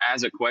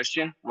as a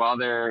question while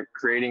they're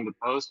creating the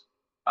post,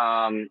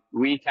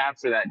 we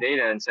capture that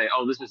data and say,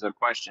 oh, this is a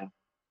question.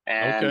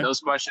 And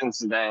those questions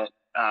that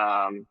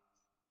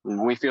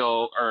we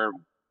feel or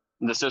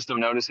the system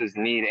notices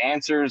need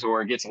answers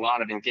or gets a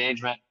lot of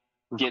engagement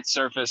get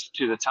surfaced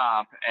to the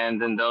top, and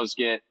then those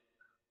get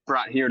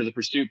brought here to the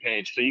pursuit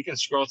page. So you can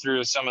scroll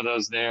through some of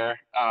those there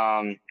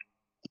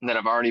that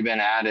have already been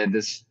added.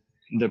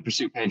 The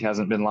pursuit page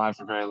hasn't been live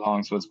for very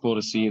long, so it's cool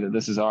to see that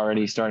this is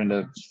already starting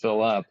to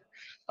fill up.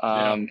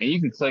 And you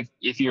can click,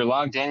 if you're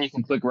logged in, you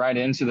can click right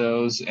into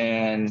those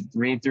and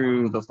read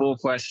through the full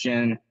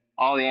question,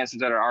 all the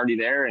answers that are already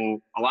there.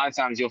 And a lot of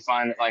times you'll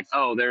find like,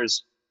 oh,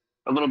 there's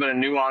a little bit of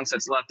nuance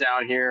that's left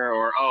out here,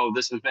 or, oh,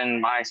 this has been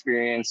my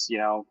experience,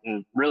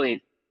 and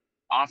really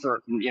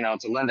offer,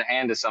 to lend a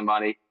hand to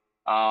somebody.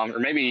 Or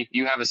maybe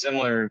you have a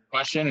similar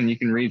question and you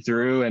can read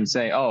through and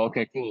say, oh,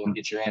 okay, cool, and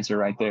get your answer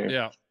right there.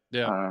 Yeah.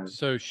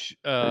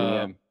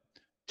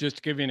 Just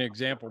to give you an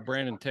example,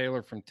 Brandon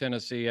Taylor from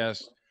Tennessee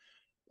asked,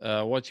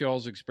 what's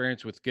y'all's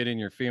experience with getting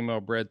your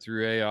female bred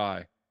through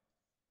AI?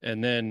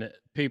 And then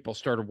people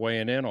started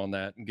weighing in on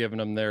that and giving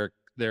them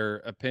their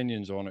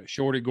opinions on it.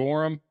 Shorty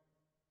Gorham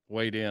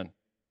weighed in,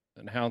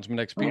 and Houndsman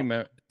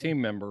XP team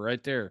member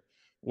right there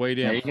weighed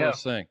in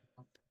first thing.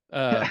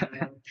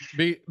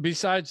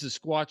 Besides the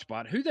Squatch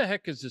bot, who the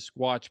heck is the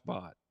Squatch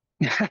bot?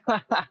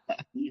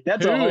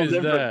 That's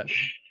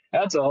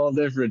a whole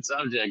different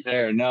subject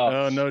there.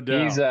 No, no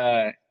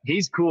doubt.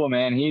 He's cool,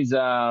 man. He's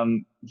a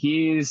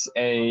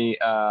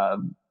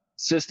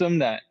system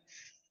that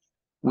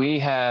we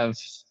have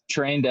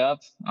trained up,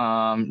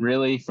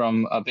 really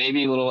from a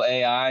baby little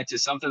AI to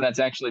something that's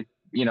actually,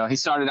 he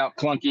started out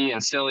clunky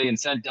and silly and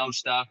said dumb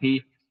stuff.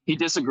 He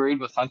disagreed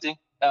with hunting.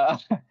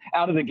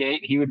 Out of the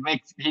gate, he'd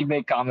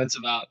make comments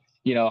about,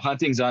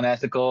 hunting's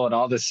unethical and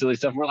all this silly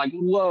stuff. We're like,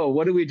 whoa,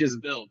 what did we just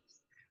build?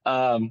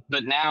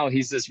 But now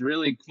he's this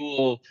really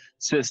cool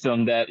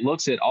system that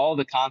looks at all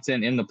the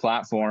content in the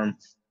platform,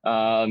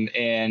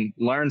 and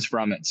learns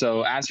from it.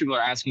 So as people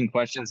are asking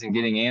questions and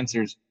getting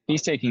answers,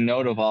 he's taking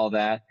note of all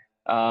that.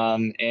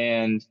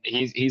 And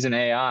he's an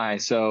AI.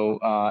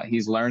 So,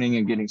 he's learning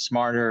and getting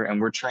smarter,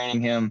 and we're training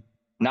him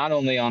not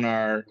only on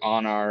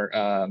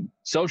our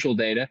social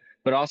data,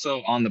 but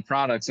also on the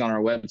products on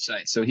our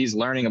website. So he's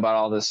learning about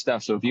all this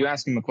stuff. So if you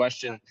ask him a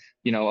question,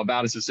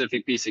 about a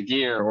specific piece of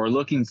gear or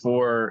looking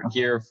for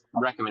gear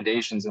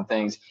recommendations and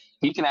things,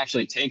 he can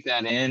actually take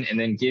that in and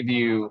then give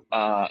you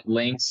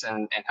links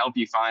and help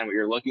you find what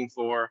you're looking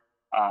for,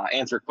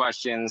 answer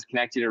questions,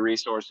 connect you to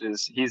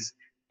resources. He's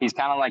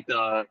kind of like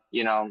the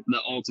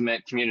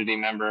ultimate community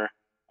member,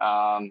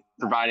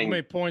 providing. How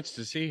many points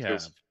does he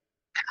have?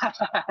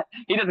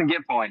 He doesn't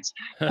get points.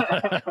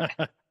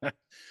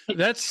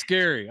 That's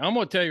scary. I'm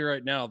going to tell you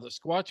right now, the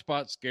Squatch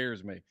bot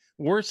scares me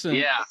worse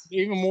than,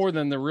 even more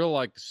than the real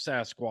like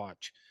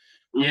Sasquatch.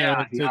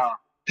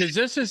 Because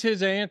this is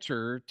his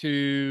answer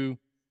to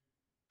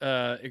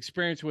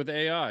experience with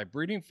AI.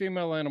 Breeding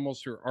female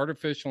animals through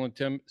artificial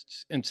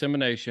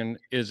insemination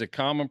is a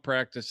common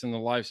practice in the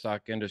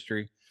livestock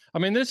industry. I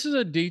mean, this is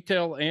a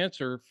detailed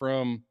answer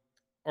from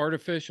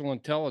artificial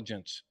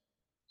intelligence.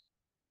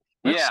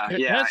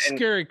 That's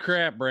scary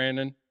crap,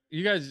 Brandon.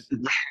 You guys.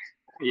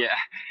 Yeah,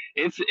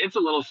 it's a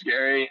little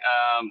scary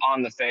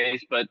on the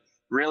face, but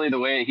really the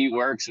way he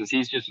works is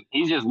he's just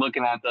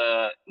looking at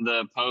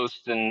the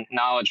posts and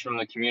knowledge from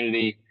the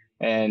community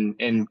and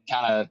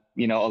kind of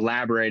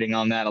elaborating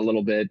on that a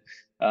little bit.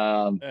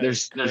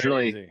 There's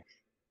really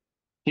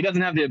he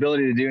doesn't have the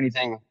ability to do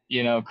anything,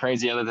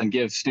 crazy other than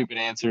give stupid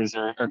answers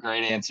or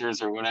great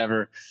answers or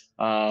whatever.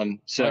 I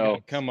So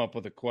gotta come up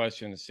with a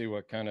question to see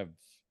what kind of,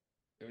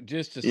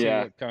 just to see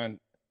yeah, what kind.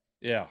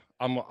 Yeah,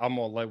 I'm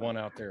gonna lay one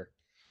out there.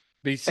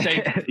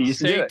 Stay you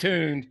should do it.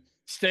 tuned.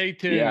 Stay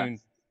Yeah. tuned.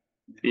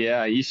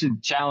 Yeah, you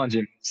should challenge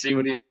him, see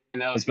what he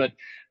knows. But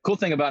cool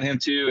thing about him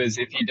too is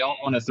if you don't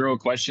want to throw a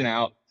question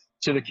out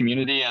to the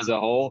community as a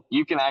whole,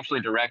 you can actually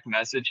direct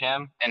message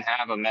him and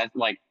have a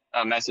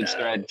message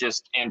thread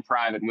just in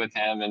private with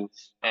him.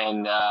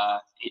 And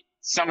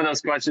some of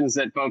those questions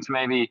that folks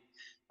maybe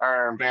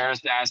are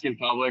embarrassed to ask in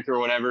public or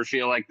whatever,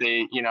 feel like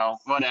they,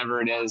 whatever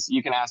it is,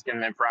 you can ask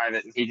him in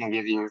private and he can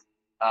give you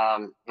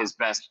his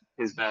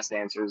best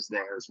answers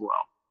there as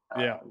well.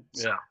 Yeah.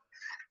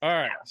 All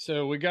right,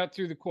 so we got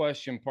through the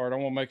question part. I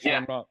want to make sure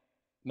I'm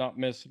not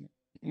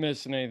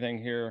missing anything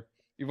here.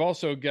 You've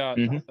also got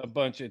a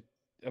bunch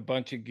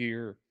of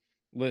gear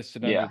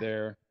listed under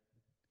there.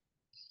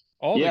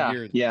 All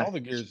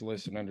the gear's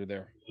listed under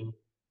there.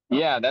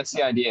 Yeah, that's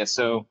the idea.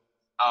 So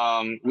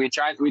we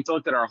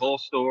looked at our whole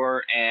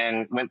store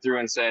and went through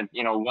and said,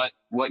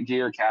 what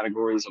gear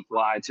categories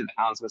apply to the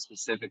Houndsman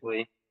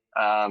specifically.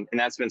 And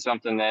that's been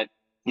something that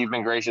you've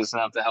been gracious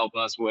enough to help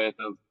us with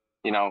of,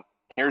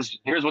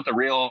 here's what the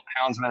real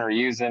houndsmen are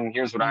using.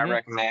 Here's what I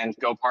recommend.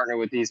 Go partner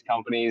with these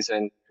companies.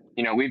 And,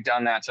 we've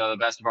done that to the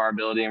best of our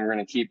ability and we're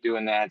going to keep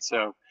doing that.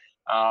 So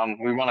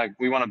we want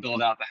to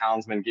build out the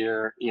houndsman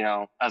gear,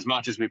 as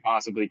much as we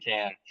possibly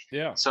can.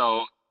 Yeah.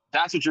 So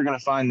that's what you're going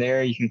to find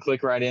there. You can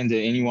click right into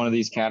any one of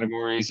these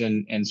categories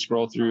and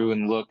scroll through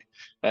and look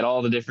at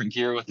all the different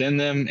gear within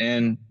them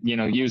and,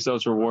 use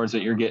those rewards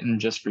that you're getting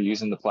just for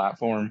using the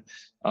platform.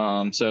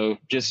 So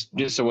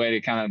just a way to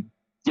kind of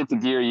get the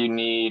gear you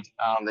need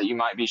that you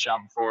might be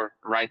shopping for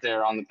right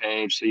there on the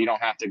page. So you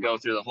don't have to go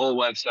through the whole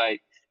website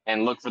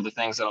and look for the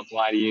things that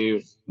apply to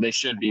you. They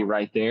should be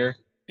right there.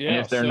 Yeah, and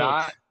if they're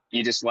not,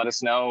 you just let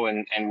us know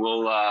and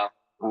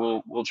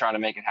we'll try to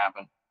make it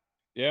happen.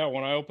 Yeah.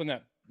 When I open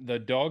the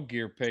dog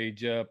gear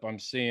page up, I'm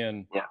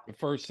seeing the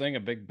first thing, a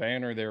big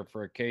banner there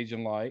for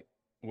Occasion Light,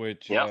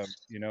 which,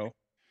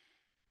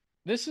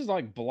 this is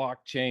like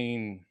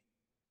blockchain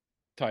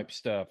type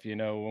stuff,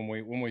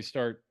 when we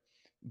start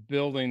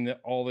building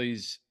all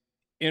these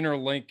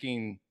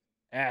interlinking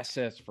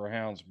assets for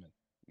houndsmen,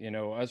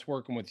 us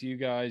working with you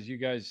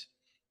guys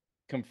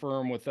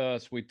confirm with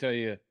us, we tell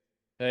you,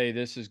 hey,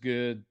 this is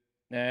good.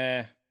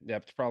 Nah,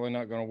 that's probably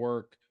not going to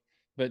work.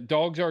 But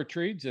dogs are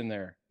treats in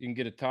there. You can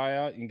get a tie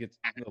out, you can get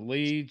the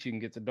leads, you can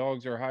get the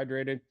dogs are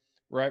hydrated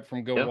right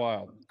from Go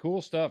Wild.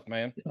 Cool stuff,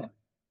 man.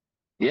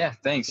 Yeah,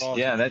 thanks. Awesome.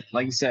 Yeah, that,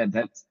 like you said,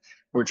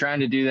 we're trying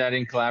to do that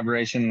in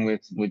collaboration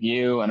with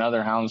you and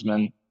other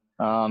houndsmen.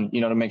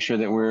 To make sure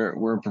that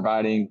we're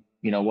providing,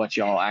 what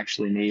y'all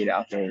actually need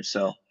out there.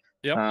 So,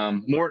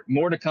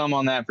 more to come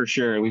on that for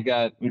sure. We've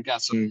got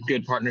some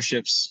good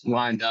partnerships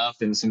lined up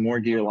and some more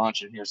gear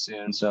launching here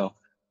soon. So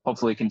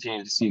hopefully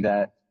continue to see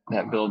that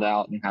build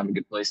out and have a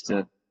good place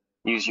to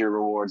use your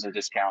rewards and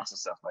discounts and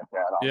stuff like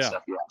that. All the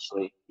stuff you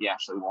actually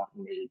want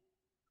and need.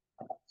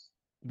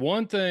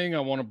 One thing I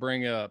want to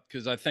bring up,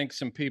 because I think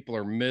some people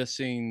are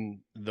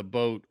missing the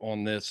boat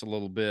on this a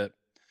little bit.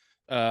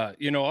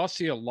 I'll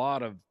see a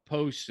lot of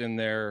posts in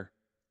there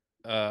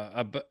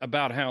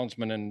about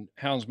houndsmen and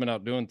houndsmen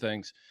out doing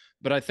things,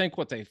 but I think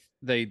what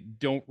they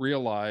don't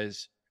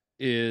realize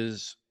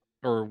is,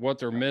 or what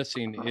they're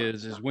missing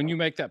is when you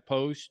make that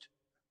post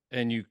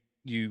and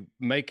you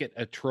make it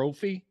a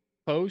trophy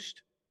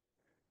post,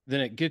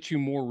 then it gets you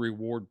more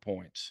reward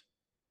points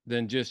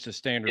than just a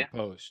standard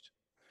post.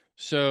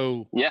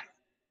 So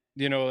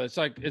it's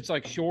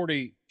like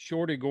Shorty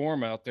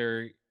Gorm out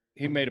there.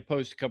 He made a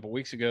post a couple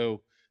weeks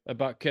ago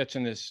about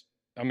catching this.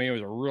 I mean, it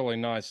was a really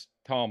nice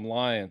Tom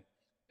lion,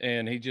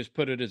 and he just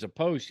put it as a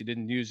post. He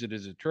didn't use it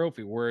as a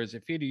trophy. Whereas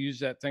if he'd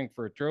used that thing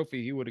for a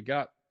trophy, he would have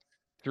got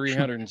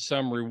 300 and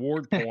some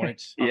reward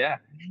points.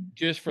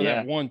 Just for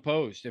that one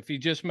post. If he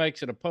just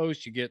makes it a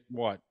post, you get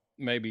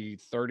maybe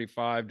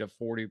 35 to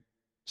 40,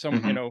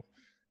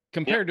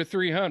 compared to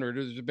 300,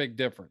 there's a big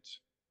difference.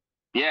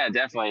 Yeah,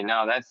 definitely.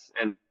 No, that's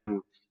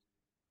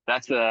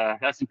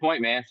the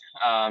point, man.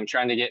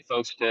 Trying to get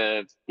folks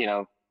to,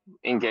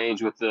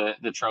 engage with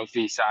the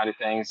trophy side of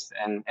things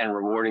and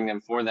rewarding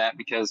them for that,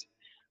 because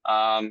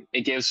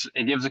it gives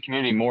the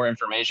community more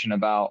information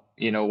about,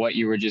 what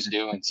you were just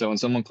doing. So when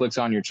someone clicks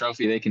on your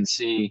trophy, they can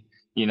see,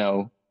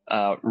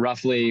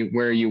 roughly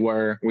where you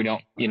were. We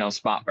don't,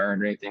 spot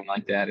burn or anything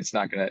like that.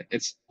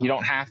 You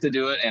don't have to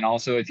do it. And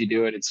also if you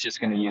do it, it's just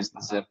going to use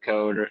the zip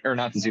code or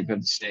not the zip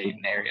code, the state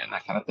and area and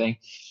that kind of thing.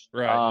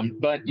 Right.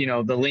 But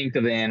the length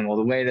of the animal,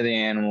 the weight of the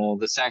animal,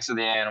 the sex of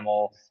the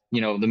animal,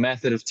 the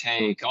method of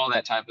take, all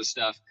that type of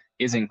stuff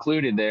is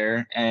included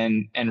there.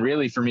 And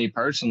really for me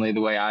personally,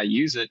 the way I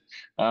use it,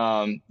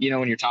 when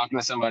you're talking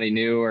to somebody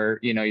new or,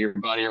 your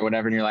buddy or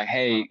whatever, and you're like,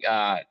 hey,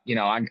 I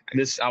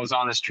was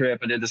on this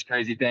trip, I did this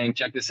crazy thing,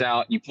 check this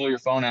out. You pull your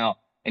phone out,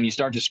 and you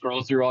start to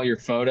scroll through all your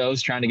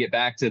photos trying to get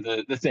back to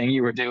the thing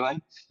you were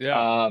doing.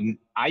 Yeah.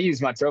 I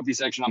use my trophy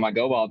section on my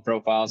Go Ball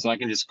profile, so I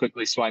can just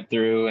quickly swipe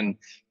through and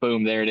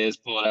boom, there it is.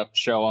 Pull it up,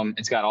 show them.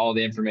 It's got all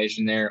the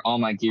information there, all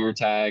my gear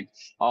tag,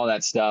 all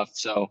that stuff.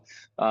 So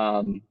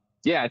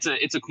yeah,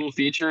 it's a cool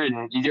feature,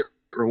 and you get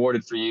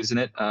rewarded for using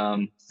it.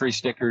 Free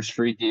stickers,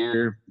 free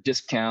gear,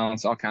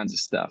 discounts, all kinds of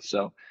stuff.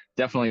 So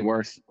definitely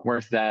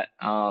worth that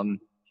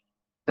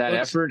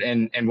effort.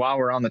 And while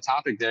we're on the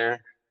topic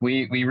there,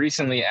 we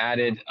recently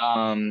added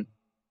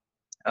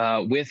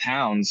with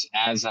hounds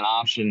as an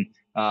option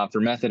for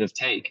method of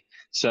take.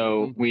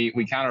 So we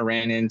kind of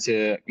ran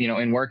into,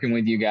 in working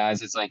with you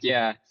guys, it's like,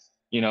 yeah,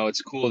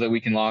 it's cool that we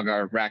can log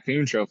our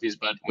raccoon trophies,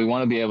 but we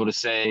want to be able to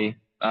say,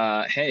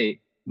 hey,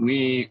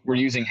 we're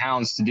using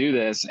hounds to do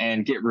this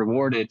and get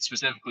rewarded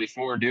specifically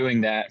for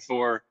doing that,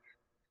 for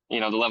the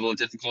level of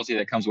difficulty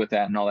that comes with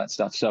that and all that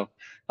stuff. So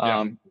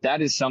that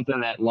is something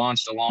that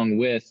launched along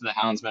with the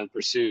Houndsman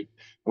Pursuit,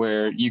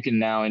 where you can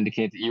now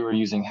indicate that you are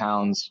using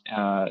hounds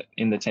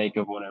in the take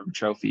of whatever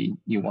trophy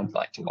you would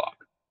like to log.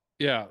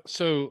 Yeah.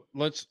 So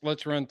let's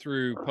run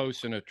through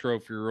posting a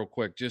trophy real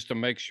quick, just to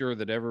make sure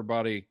that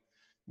everybody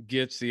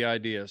gets the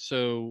idea.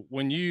 So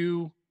when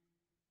you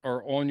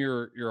are on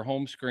your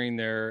home screen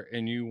there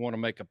and you want to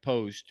make a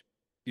post,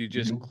 you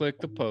just click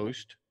the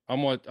post.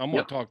 I'm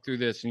gonna talk through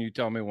this and you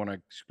tell me when I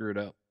screwed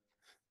up.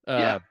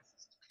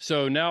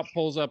 So now it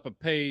pulls up a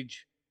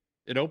page.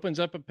 It opens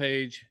up a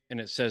page and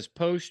it says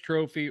post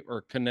trophy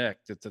or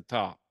connect at the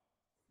top.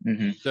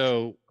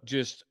 So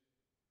just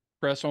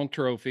press on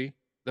trophy.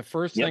 The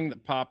first thing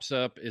that pops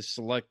up is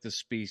select the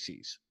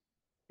species.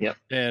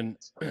 And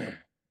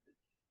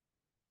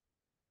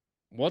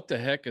what the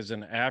heck is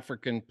an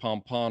African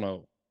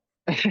pompano?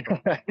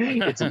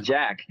 It's a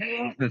jack.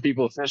 The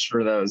people fish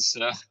for those.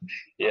 So,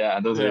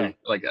 those are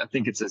like, I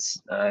think it's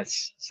a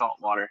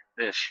saltwater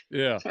fish.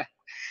 So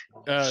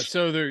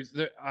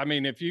I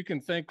mean, if you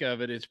can think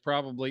of it, it's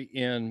probably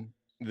in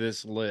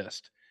this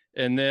list.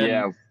 And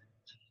then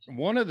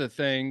one of the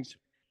things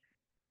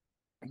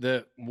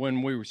that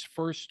when we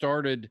first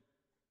started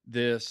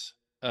this,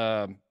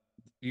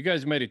 you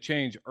guys made a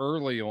change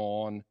early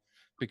on,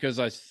 because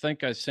I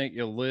think I sent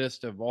you a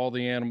list of all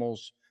the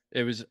animals.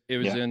 It was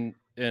in,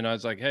 and I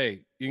was like,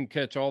 hey, you can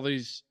catch all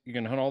these, you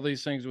can hunt all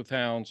these things with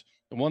hounds.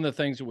 And one of the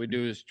things that we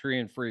do is tree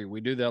and free.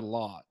 We do that a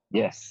lot.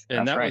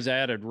 And that was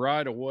added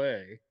right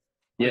away.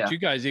 But you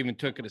guys even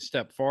took it a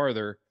step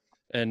farther.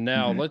 And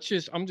now I'm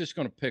just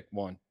going to pick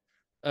one.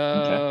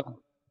 I'm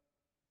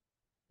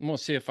going to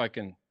see if I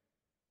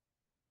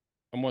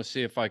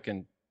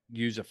can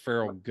use a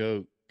feral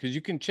goat, because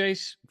you can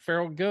chase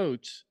feral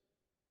goats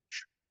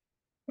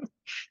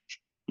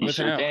with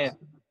hounds.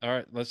 All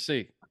right, let's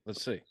see.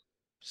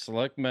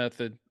 Select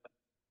method.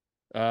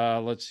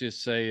 Let's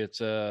just say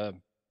let's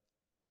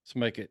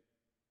make it.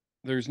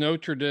 There's no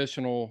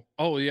traditional.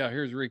 Oh yeah,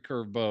 here's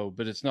recurve bow,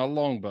 but it's not a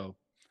long bow.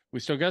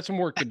 We still got some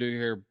work to do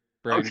here,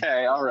 Brady.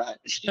 Okay, all right.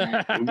 We'll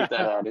get that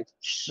added.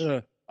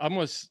 I'm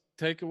gonna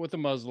take it with the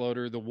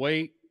muzzleloader. The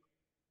weight.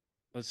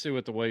 Let's see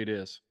what the weight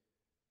is.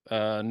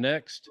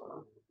 Next.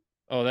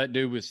 Oh, that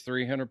dude was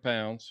 300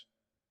 pounds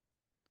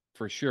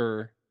for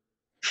sure.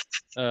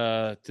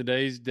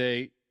 Today's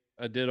date.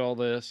 I did all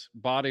this.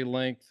 Body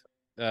length,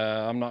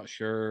 I'm not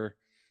sure.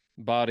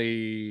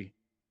 Body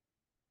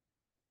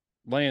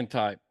land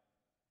type.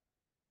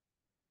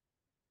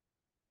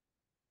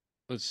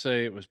 Let's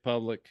say it was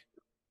public.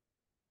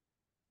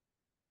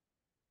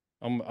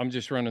 I'm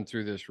just running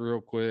through this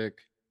real quick.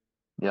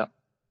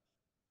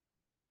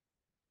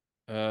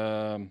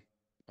 I'm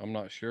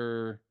not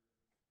sure.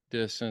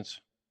 Distance,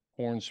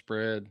 horn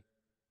spread.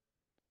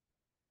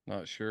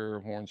 Not sure.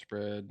 Horn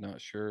spread,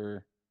 not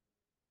sure.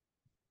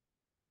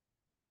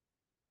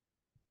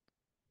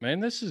 Man,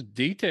 this is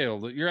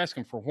detailed. You're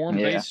asking for horn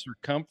base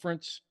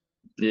circumference.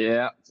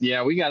 Yeah.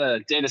 We got a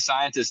data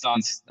scientist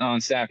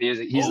on staff. He's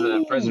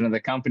the president of the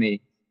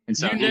company, and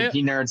so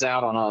he nerds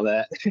out on all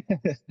that.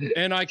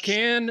 And I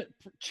can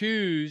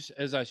choose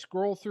as I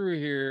scroll through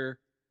here.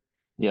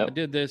 I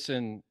did this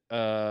in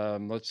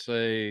let's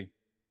say,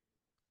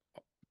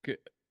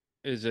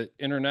 is it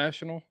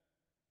international?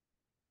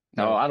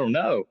 No, I don't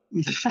know.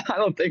 I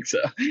don't think so.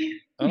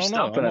 You're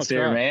stumping us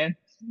here, man.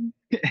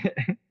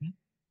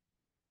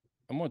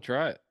 I'm going to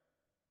try it.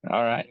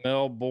 All right.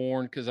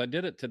 Melbourne, because I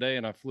did it today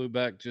and I flew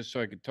back just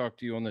so I could talk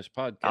to you on this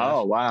podcast.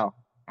 Oh, wow.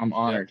 I'm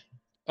honored.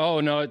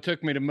 Oh, no, it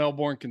took me to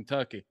Melbourne,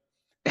 Kentucky.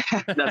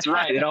 That's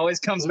right. It always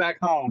comes back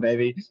home,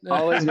 baby.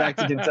 Always back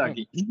to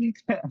Kentucky.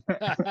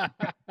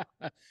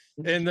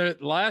 And the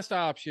last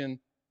option,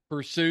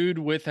 pursued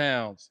with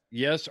hounds.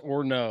 Yes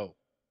or no?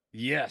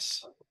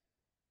 Yes.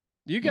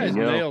 You guys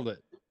nailed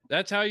it.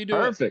 That's how you do it.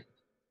 Perfect.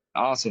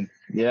 Awesome.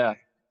 Yeah.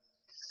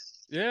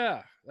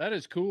 Yeah, that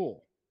is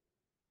cool.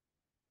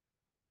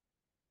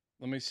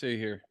 Let me see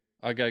here.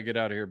 I got to get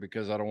out of here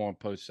because I don't want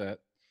to post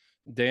that.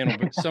 Dan,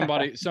 but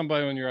somebody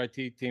on your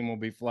IT team will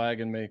be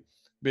flagging me,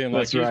 being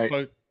like,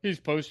 he's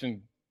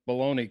posting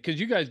baloney. Because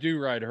you guys do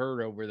ride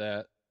herd over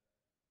that.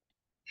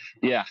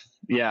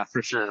 Yeah,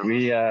 for sure.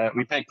 We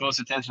pay close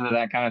attention to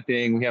that kind of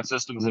thing. We have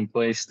systems in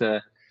place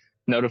to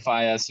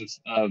notify us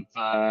of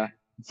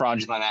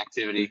fraudulent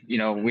activity.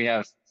 We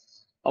have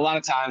a lot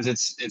of times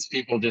it's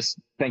people just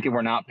thinking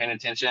we're not paying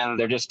attention.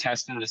 They're just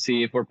testing to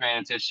see if we're paying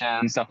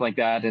attention, stuff like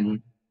that,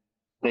 and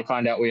they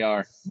find out we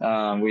are.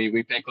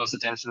 We pay close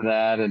attention to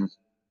that, and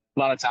a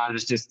lot of times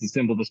it's just a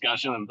simple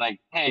discussion of like,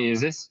 hey,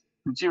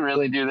 did you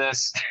really do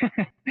this?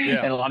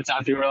 Yeah. And a lot of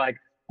times people are like,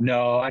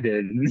 no, I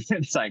didn't.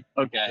 It's like,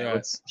 okay,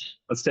 Right.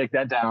 let's take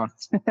that down.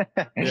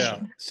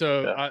 Yeah.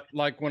 So Yeah.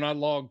 like when I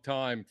log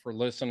time for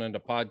listening to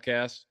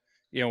podcasts,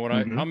 when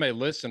I Mhm. may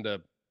listen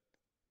to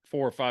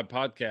 4 or 5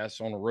 podcasts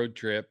on a road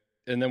trip.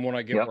 And then when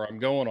I get Yep. where I'm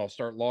going, I'll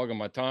start logging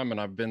my time. And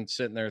I've been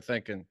sitting there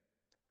thinking,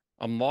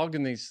 I'm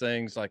logging these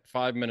things like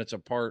 5 minutes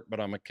apart, but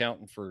I'm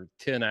accounting for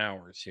 10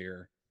 hours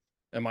here.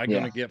 Am I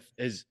going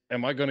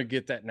to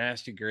get that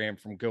nasty gram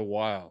from Go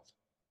Wild?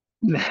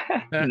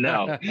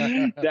 No,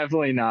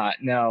 definitely not.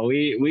 No,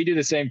 we do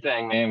the same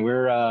thing, man.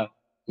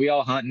 We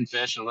all hunt and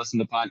fish and listen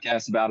to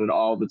podcasts about it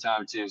all the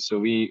time too.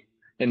 So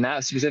in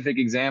that specific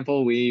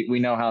example, we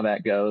know how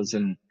that goes,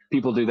 and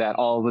people do that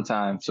all the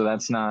time. So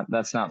that's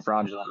not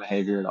fraudulent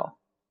behavior at all.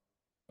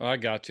 I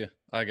got you.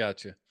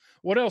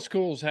 What else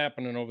cool is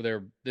happening over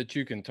there that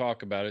you can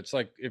talk about? It's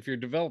like if you're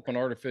developing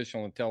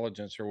artificial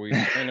intelligence, are we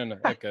planning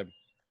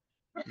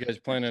you guys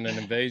planning an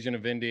invasion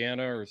of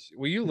Indiana, or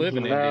you live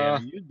in Indiana?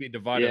 You'd be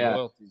divided Yeah.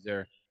 loyalties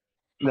there.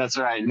 That's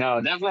right.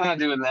 No, definitely not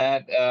doing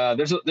that.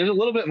 There's a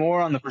little bit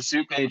more on the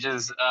pursuit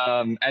pages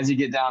as you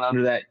get down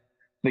under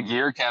the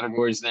gear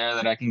categories there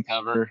that I can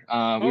cover.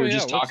 We were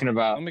just talking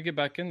about. Let me get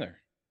back in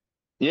there.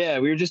 Yeah,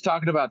 we were just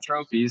talking about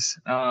trophies.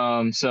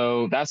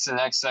 So that's the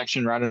next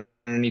section right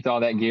underneath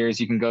all that gear is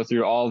you can go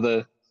through all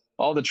the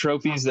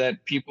trophies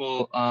that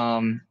people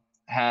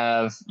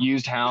have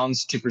used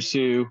hounds to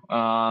pursue.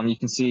 You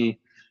can see,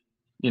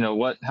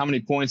 how many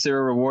points they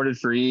were rewarded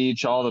for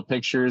each, all the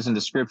pictures and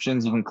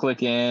descriptions. You can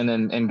click in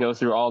and go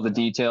through all the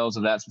details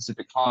of that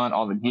specific hunt,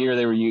 all the gear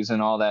they were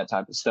using, all that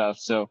type of stuff.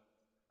 So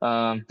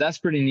that's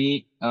pretty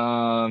neat.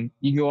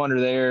 You can go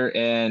under there,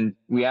 and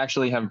we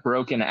actually have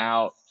broken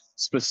out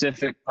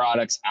specific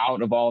products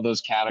out of all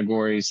those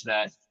categories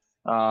that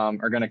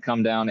are going to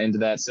come down into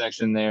that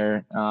section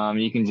there.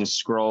 You can just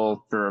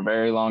scroll for a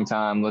very long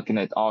time looking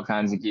at all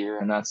kinds of gear,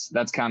 and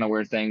that's kind of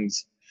where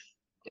things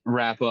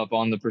wrap up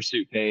on the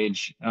pursuit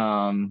page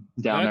down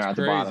there at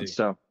the bottom.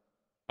 So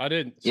I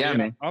didn't. Yeah,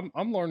 man.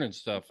 I'm learning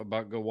stuff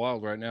about Go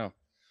Wild right now.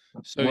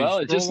 So well,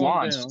 it just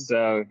launched, down.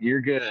 so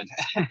you're good.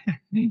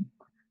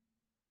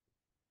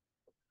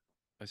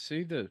 I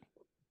see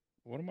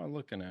what am I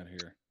looking at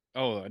here?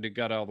 Oh, I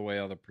got all the way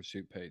out of the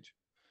pursuit page.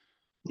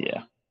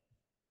 Yeah.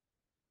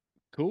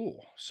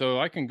 Cool. So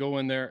I can go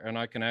in there and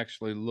I can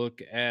actually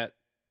look at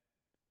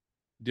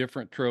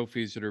different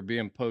trophies that are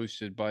being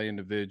posted by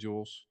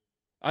individuals.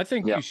 I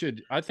think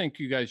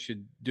you guys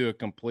should do a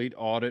complete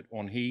audit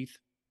on Heath.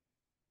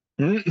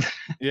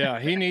 Yeah,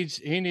 he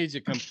needs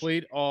a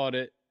complete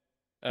audit.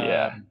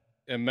 And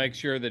make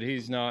sure that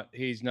he's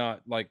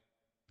not like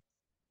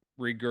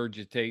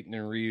regurgitating and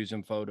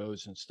reusing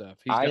photos and stuff.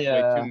 He's got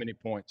way too many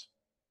points.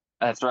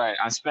 That's right.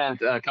 I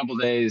spent a couple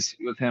days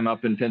with him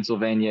up in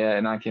Pennsylvania,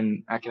 and I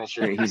can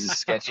assure you he's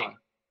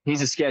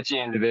a sketchy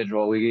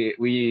individual.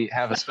 We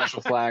have a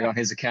special flag on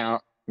his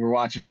account. We're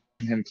watching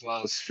him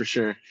close for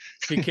sure.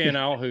 He can't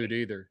owl hoot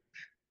either.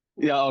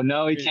 Oh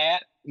no, he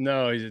can't.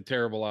 No, he's a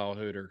terrible owl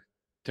hooter.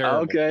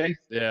 Terrible. Okay.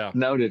 Yeah.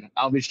 Noted.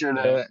 I'll be sure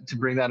to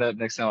bring that up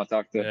next time I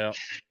talk to him. Yeah.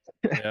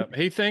 Yeah.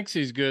 He thinks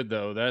he's good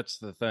though. That's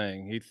the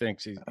thing. He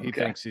thinks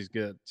he's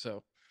good.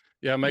 So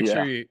yeah, make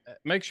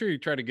sure you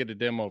try to get a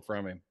demo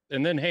from him,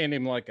 and then hand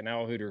him like an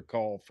owl hooter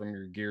call from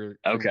your gear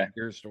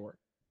store.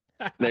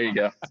 There you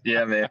go.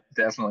 Yeah, man,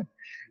 definitely.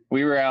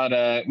 We were out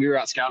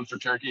scouting for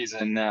turkeys,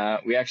 and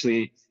we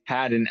actually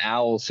had an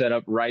owl set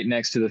up right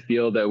next to the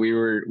field that we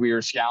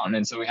were scouting,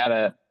 and so we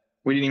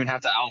didn't even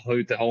have to owl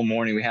hoot the whole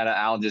morning. We had an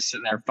owl just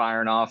sitting there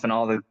firing off, and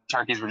all the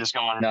turkeys were just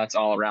going nuts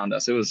all around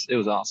us. It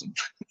was awesome.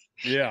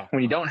 Yeah.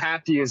 When you don't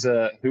have to use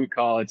a hoot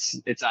call,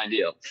 it's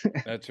ideal.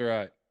 That's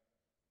right.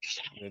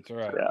 That's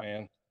right, Yeah.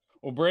 man.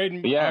 Well,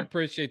 Braden, Yeah. I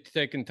appreciate you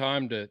taking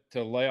time to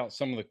lay out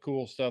some of the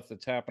cool stuff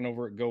that's happened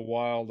over at Go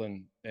Wild,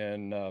 and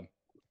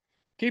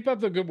keep up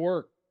the good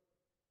work.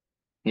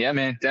 Yeah,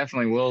 man,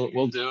 definitely.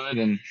 We'll do it,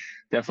 and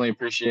definitely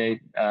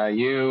appreciate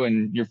you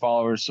and your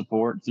followers'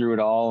 support through it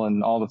all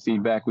and all the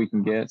feedback we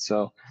can get.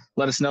 So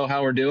let us know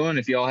how we're doing.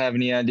 If y'all have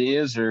any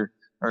ideas or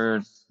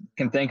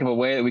can think of a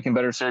way that we can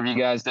better serve you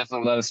guys,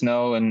 definitely let us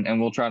know,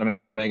 and we'll try to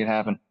make it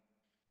happen.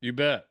 You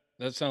bet.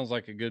 That sounds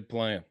like a good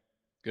plan.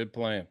 Good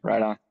plan.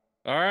 Right on.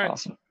 All right.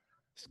 Awesome.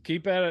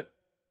 Keep at it.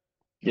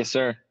 Yes,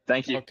 sir.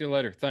 Thank you. Talk to you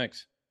later.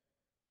 Thanks.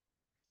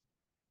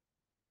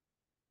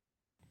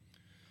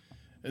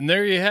 And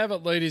there you have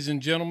it, ladies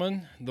and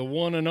gentlemen, the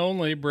one and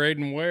only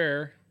Braden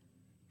Ware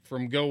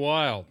from Go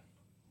Wild.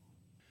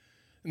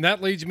 And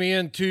that leads me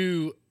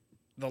into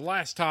the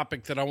last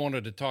topic that I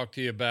wanted to talk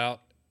to you about,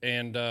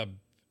 and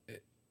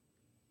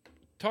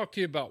talk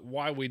to you about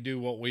why we do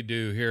what we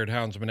do here at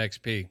Houndsman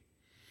XP.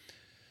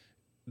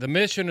 the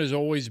mission has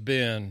always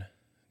been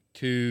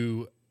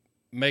to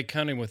make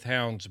hunting with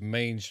hounds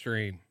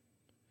mainstream.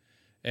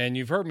 And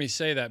you've heard me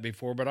say that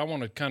before, but I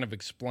want to kind of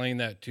explain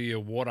that to you,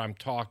 what I'm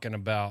talking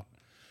about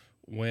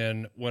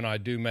when I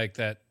do make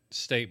that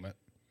statement.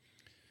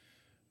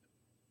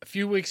 A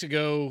few weeks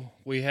ago,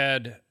 we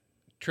had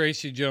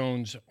Tracy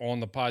Jones on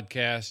the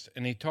podcast,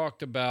 and he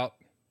talked about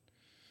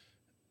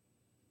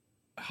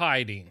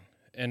hiding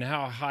and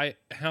how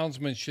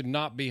houndsmen should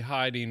not be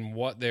hiding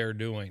what they're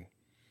doing.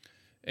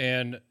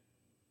 And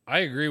I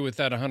agree with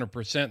that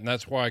 100%, and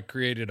that's why I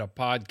created a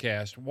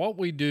podcast. What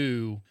we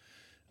do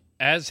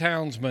as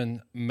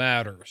houndsmen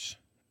matters.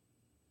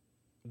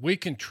 We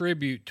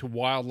contribute to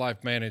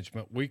wildlife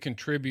management. We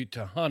contribute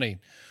to hunting.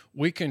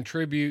 We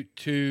contribute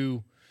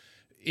to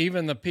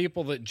even the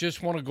people that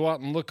just want to go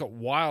out and look at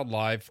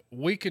wildlife.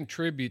 We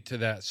contribute to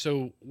that.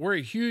 So we're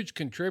a huge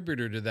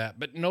contributor to that,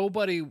 but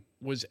nobody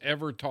was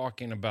ever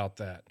talking about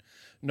that.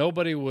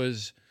 Nobody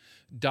was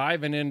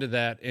diving into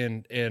that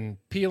and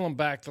peeling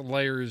back the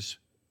layers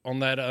on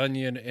that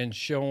onion and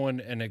showing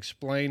and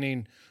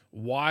explaining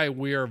why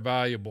we are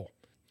valuable.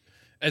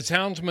 As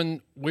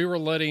houndsmen, we were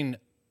letting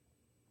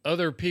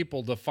other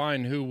people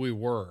define who we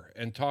were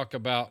and talk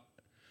about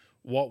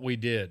what we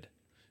did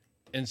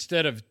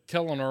instead of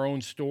telling our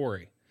own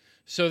story.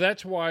 So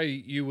that's why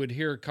you would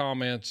hear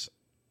comments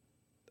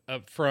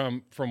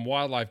from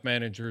wildlife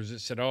managers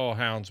that said, oh,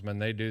 houndsmen,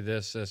 they do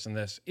this, this, and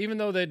this, even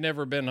though they'd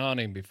never been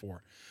hunting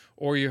before.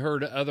 Or you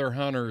heard other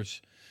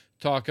hunters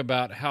talk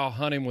about how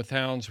hunting with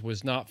hounds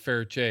was not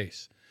fair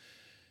chase.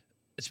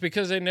 It's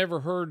because they never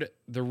heard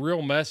the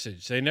real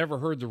message. They never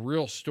heard the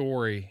real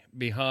story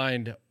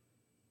behind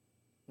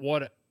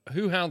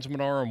who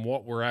houndsmen are and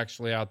what we're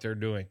actually out there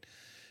doing.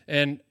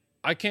 And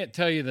I can't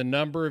tell you the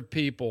number of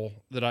people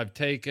that I've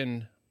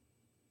taken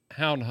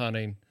hound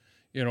hunting,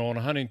 on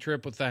a hunting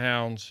trip with the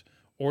hounds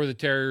or the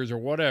terriers or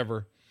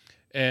whatever,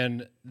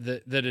 and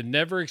that had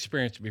never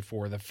experienced it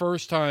before. The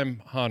first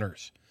time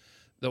hunters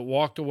that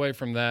walked away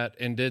from that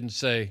and didn't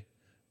say,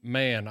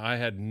 man, I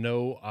had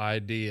no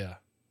idea.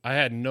 I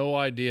had no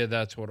idea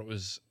that's what it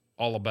was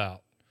all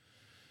about.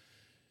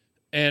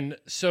 And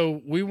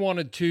so we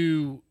wanted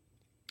to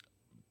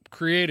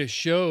create a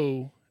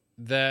show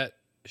that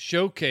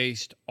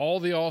showcased all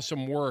the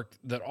awesome work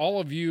that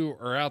all of you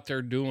are out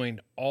there doing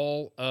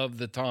all of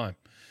the time.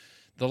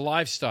 The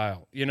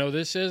lifestyle,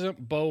 this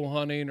isn't bow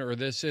hunting or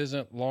this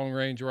isn't long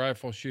range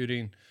rifle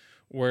shooting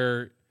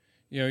where,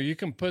 you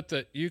can put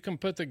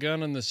the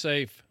gun in the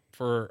safe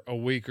for a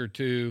week or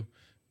two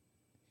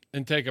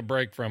and take a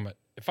break from it.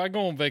 If I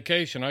go on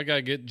vacation, I got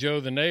to get Joe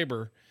the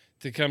neighbor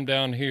to come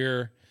down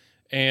here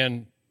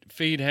and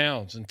feed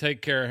hounds and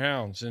take care of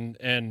hounds.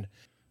 And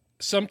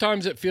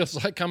sometimes it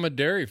feels like I'm a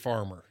dairy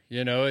farmer.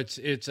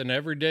 It's an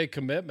everyday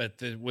commitment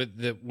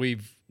that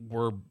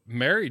we're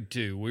married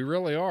to. We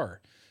really are.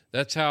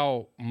 That's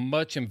how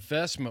much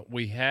investment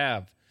we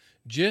have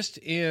just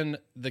in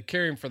the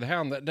caring for the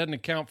hound. That doesn't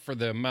account for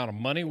the amount of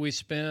money we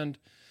spend,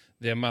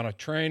 the amount of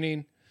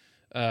training,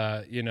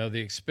 the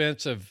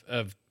expense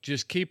of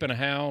just keeping a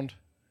hound.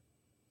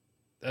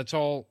 That's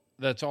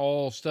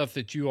all stuff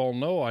that you all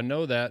know. I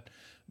know that.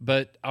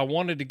 But I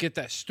wanted to get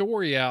that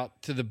story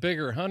out to the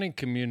bigger hunting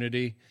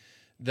community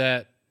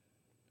that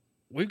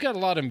we've got a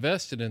lot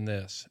invested in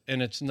this.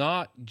 And it's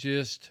not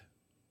just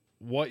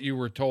what you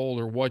were told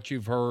or what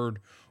you've heard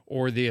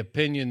or the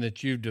opinion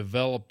that you've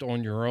developed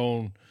on your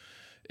own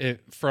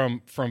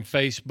from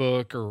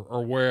Facebook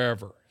or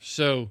wherever.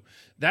 So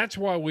that's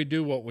why we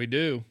do what we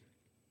do.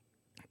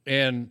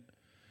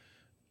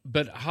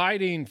 But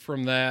hiding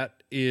from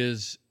that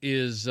is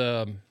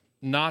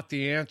not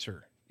the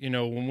answer.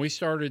 When we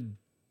started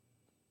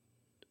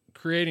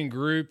creating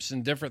groups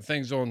and different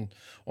things on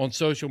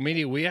social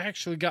media, we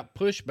actually got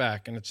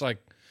pushback. And it's like,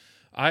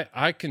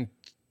 I can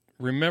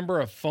remember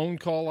a phone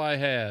call I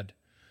had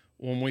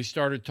when we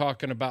started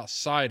talking about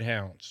side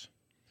hounds.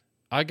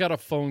 I got a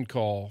phone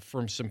call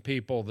from some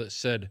people that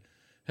said,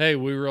 hey,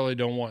 we really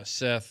don't want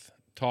Seth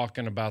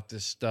talking about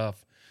this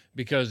stuff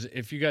because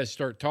if you guys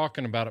start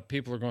talking about it,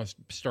 people are going to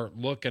start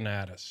looking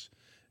at us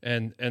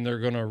and they're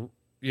going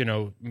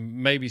to,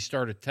 maybe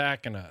start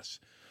attacking us.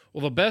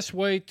 Well, the best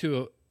way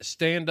to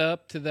stand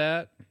up to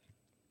that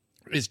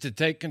is to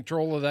take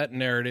control of that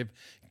narrative,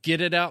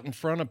 get it out in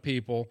front of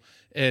people,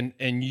 and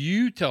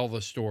you tell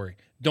the story.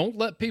 Don't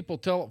let people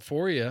tell it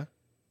for you.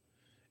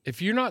 If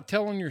you're not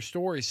telling your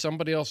story,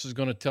 somebody else is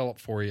going to tell it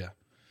for you.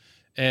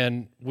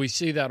 And we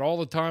see that all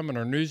the time in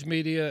our news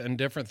media and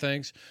different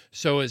things.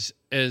 So as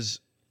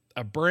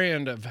a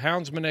brand of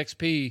Houndsman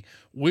XP,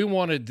 we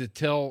wanted to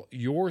tell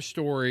your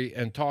story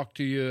and talk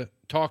to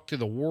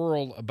the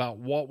world about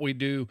what we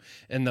do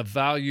and the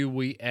value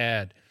we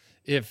add.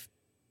 If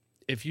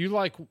you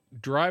like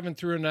driving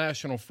through a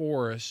national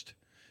forest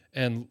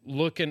and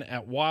looking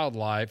at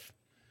wildlife,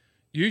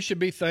 you should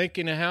be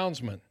thanking a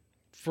houndsman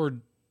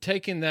for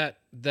taking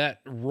that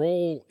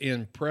role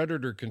in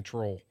predator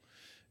control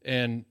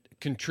and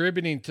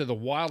contributing to the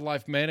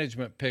wildlife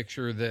management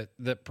picture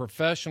that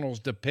professionals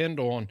depend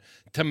on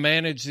to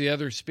manage the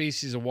other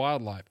species of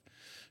wildlife.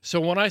 So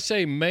when I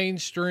say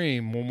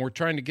mainstream, when we're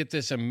trying to get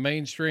this in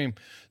mainstream,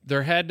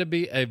 there had to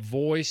be a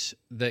voice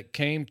that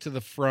came to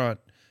the front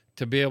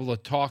to be able to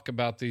talk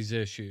about these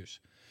issues.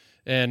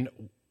 And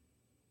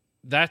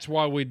that's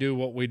why we do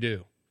what we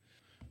do.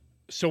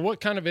 So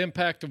what kind of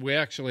impact have we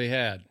actually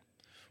had?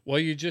 Well,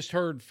 you just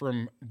heard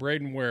from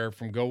Braden Ware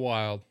from Go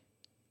Wild,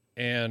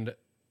 and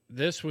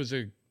this was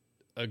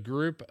a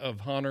group of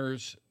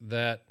hunters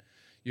that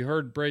you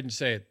heard Braden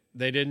say it.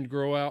 They didn't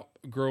grow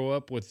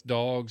up with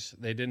dogs.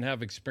 They didn't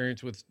have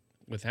experience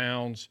with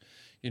hounds,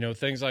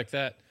 things like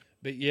that.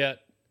 But yet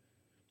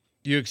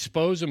you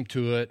expose them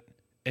to it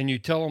and you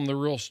tell them the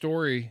real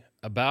story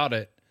about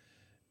it,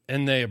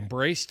 and they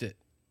embraced it.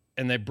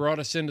 And they brought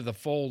us into the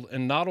fold,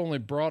 and not only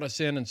brought us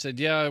in and said,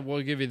 yeah,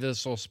 we'll give you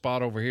this little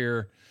spot over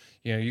here.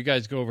 You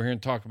guys go over here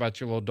and talk about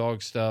your little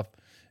dog stuff.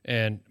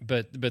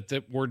 But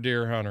that we're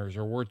deer hunters,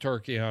 or we're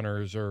turkey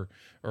hunters, or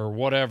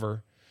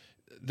whatever.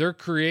 They're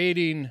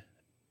creating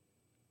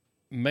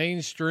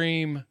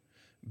mainstream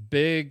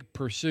big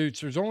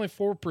pursuits. There's only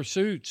 4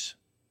 pursuits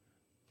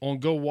on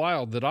Go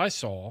Wild that I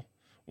saw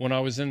when I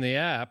was in the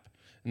app,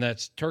 and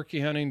that's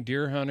turkey hunting,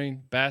 deer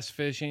hunting, bass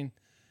fishing,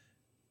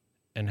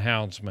 and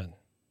houndsman.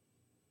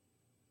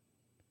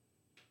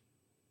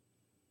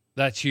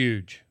 That's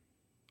huge.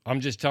 I'm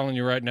just telling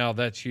you right now,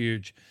 that's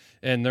huge.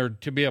 And they're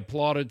to be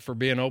applauded for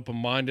being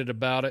open-minded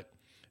about it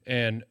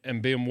and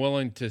being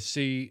willing to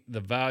see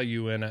the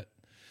value in it.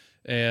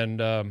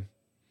 And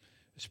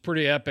it's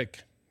pretty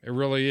epic. It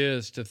really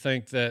is, to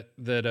think that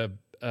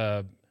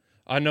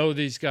I know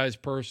these guys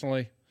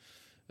personally.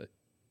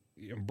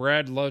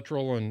 Brad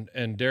Luttrell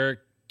and Derek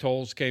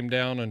Tolles came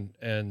down,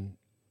 and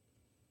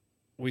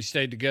we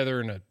stayed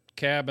together in a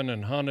cabin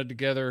and hunted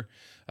together.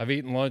 I've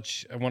eaten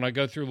lunch. When I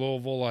go through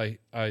Louisville,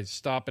 I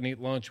stop and eat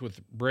lunch with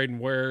Braden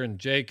Ware and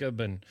Jacob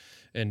and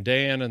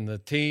Dan and the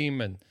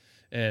team,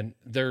 and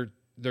they're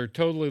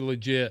totally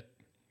legit,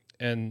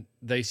 and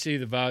they see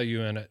the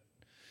value in it.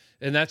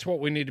 And that's what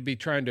we need to be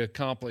trying to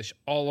accomplish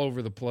all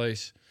over the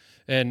place.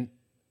 And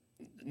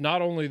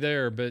not only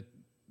there, but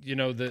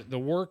the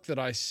work that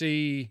I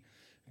see,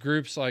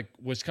 groups like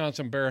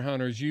Wisconsin Bear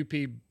Hunters, UP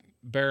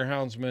Bear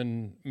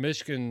Houndsmen,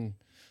 Michigan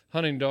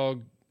Hunting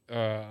Dog,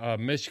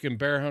 Michigan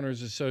Bear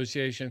Hunters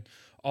Association,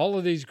 all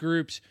of these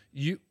groups,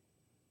 you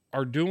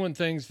are doing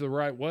things the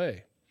right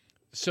way.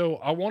 So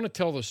I want to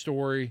tell the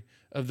story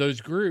of those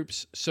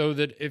groups so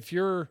that if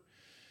you're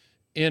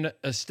in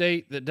a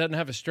state that doesn't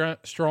have a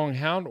strong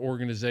hound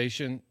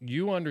organization,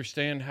 you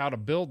understand how to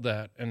build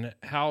that and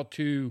how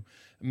to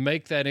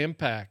make that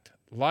impact,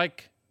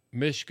 like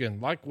Michigan,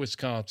 like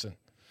Wisconsin,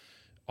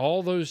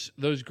 all those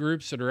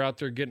groups that are out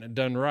there getting it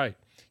done right.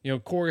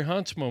 Corey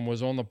Huntsman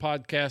was on the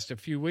podcast a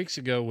few weeks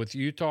ago with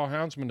Utah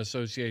Houndsman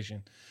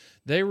Association.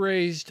 They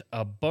raised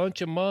a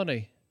bunch of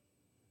money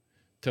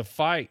to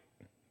fight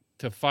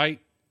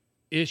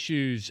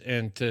issues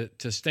and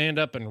to stand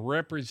up and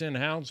represent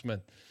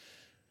houndsmen.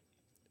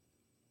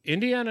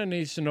 Indiana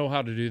needs to know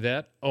how to do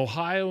that.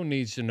 Ohio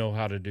needs to know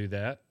how to do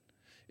that.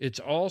 It's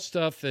all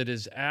stuff that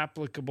is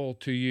applicable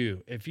to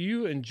you. If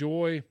you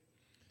enjoy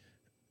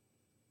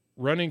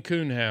running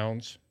coon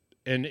hounds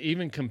and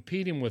even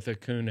competing with a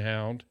coon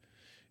hound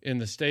in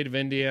the state of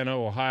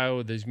Indiana,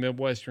 Ohio, these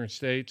Midwestern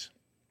states,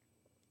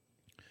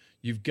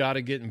 you've got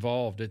to get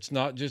involved. It's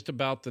not just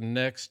about the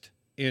next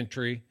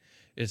entry.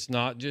 It's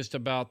not just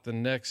about the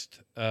next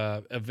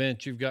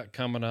event you've got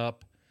coming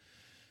up.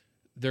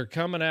 They're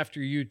coming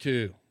after you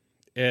too.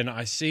 And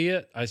I see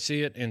it. I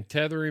see it in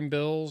tethering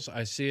bills.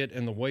 I see it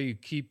in the way you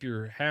keep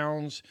your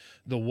hounds,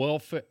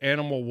 the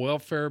animal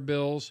welfare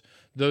bills.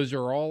 Those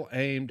are all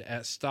aimed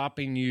at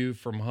stopping you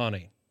from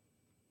hunting.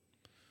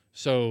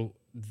 So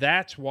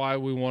that's why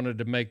we wanted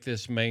to make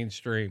this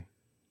mainstream.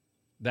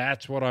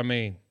 That's what I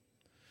mean.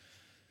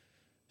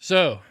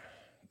 So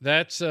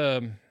that's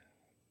a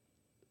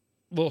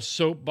little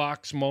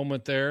soapbox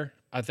moment there.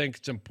 I think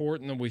it's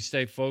important that we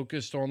stay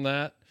focused on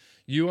that.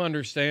 You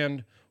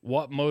understand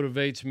what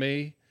motivates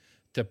me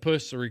to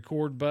push the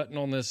record button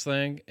on this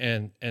thing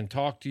and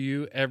talk to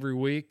you every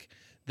week.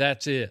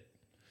 That's it.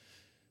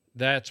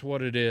 That's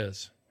what it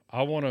is.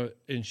 I want to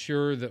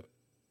ensure that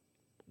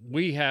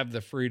we have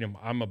the freedom.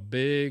 I'm a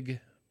big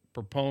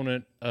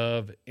proponent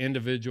of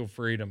individual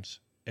freedoms.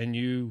 And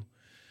you,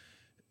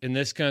 in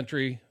this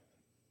country,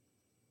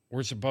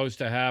 we're supposed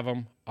to have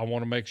them. I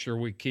want to make sure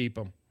we keep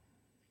them.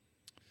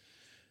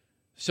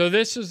 So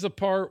this is the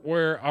part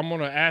where I'm going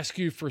to ask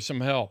you for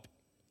some help.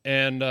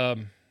 And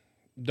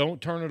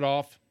don't turn it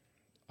off.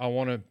 I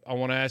want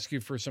to ask you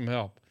for some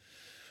help.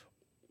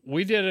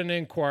 We did an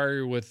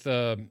inquiry with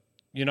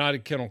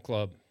United Kennel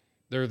Club.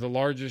 They're the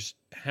largest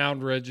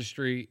hound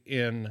registry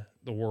in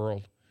the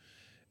world.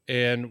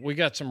 And we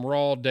got some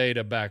raw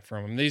data back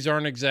from them. These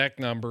aren't exact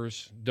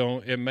numbers.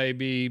 It may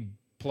be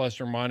plus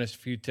or minus a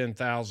few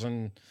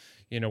 10,000,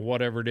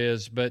 whatever it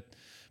is. But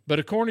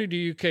according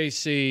to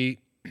UKC,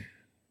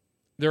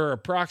 there are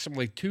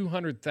approximately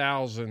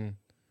 200,000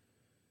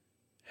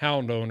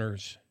 hound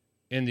owners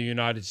in the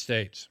United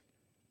States.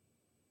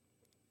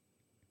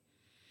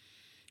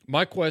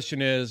 My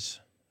question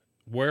is,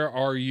 Where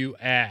are you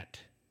at?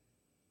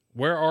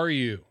 Where are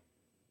you?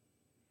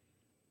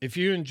 If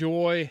you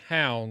enjoy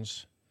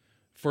hounds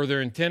for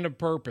their intended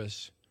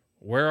purpose,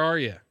 where are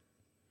you?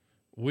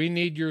 We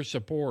need your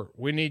support.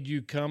 We need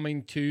you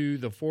coming to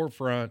the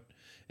forefront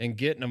and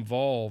getting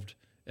involved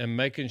and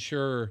making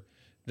sure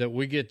that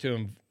we get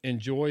to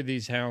enjoy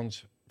these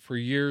hounds for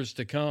years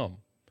to come.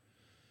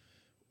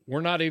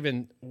 We're not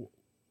even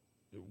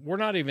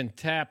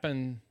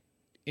tapping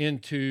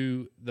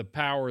into the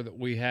power that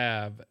we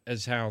have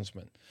as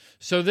houndsmen.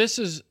 So this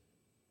is,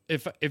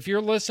 if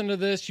you're listening to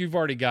this, you've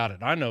already got it.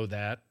 I know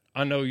that.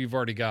 I know you've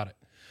already got it.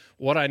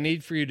 What I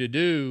need for you to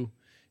do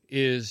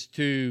is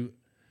to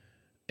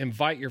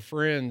invite your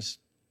friends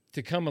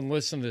to come and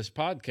listen to this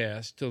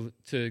podcast,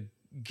 to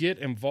get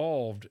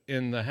involved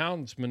in the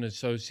Houndsman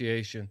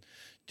Association,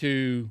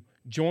 to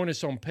join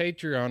us on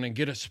Patreon and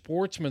get a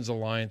Sportsman's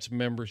Alliance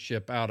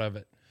membership out of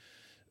it.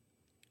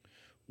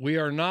 We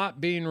are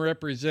not being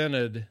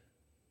represented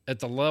at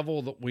the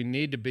level that we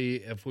need to be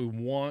if we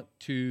want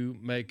to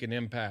make an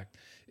impact,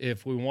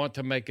 if we want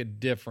to make a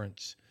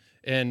difference.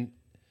 And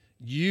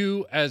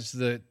you, as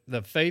the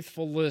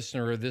faithful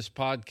listener of this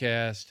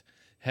podcast,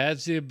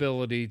 has the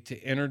ability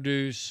to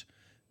introduce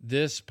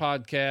this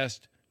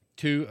podcast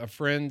to a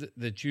friend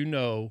that you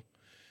know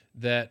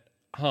that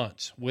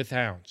hunts with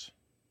hounds.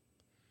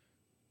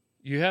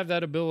 You have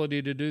that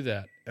ability to do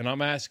that, and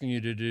I'm asking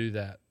you to do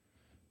that.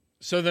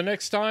 So the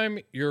next time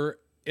you're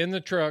in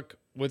the truck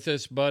with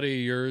this buddy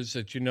of yours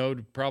that you know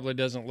probably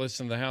doesn't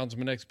listen to the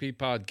Houndsman XP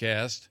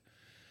podcast,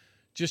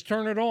 just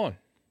turn it on.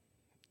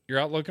 You're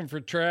out looking for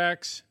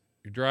tracks.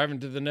 You're driving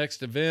to the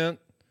next event.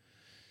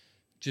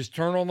 Just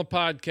turn on the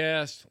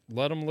podcast,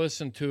 let them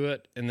listen to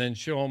it, and then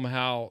show them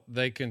how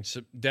they can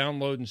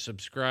download and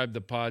subscribe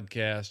the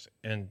podcast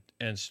and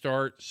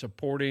start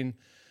supporting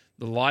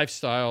the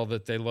lifestyle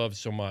that they love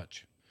so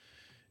much.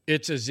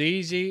 It's as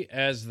easy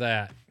as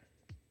that.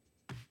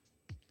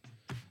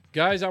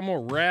 Guys, I'm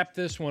going to wrap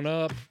this one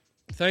up.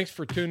 Thanks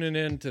for tuning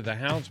in to the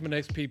Houndsman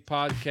XP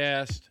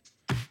podcast.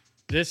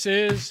 This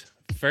is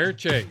Fair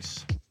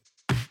Chase.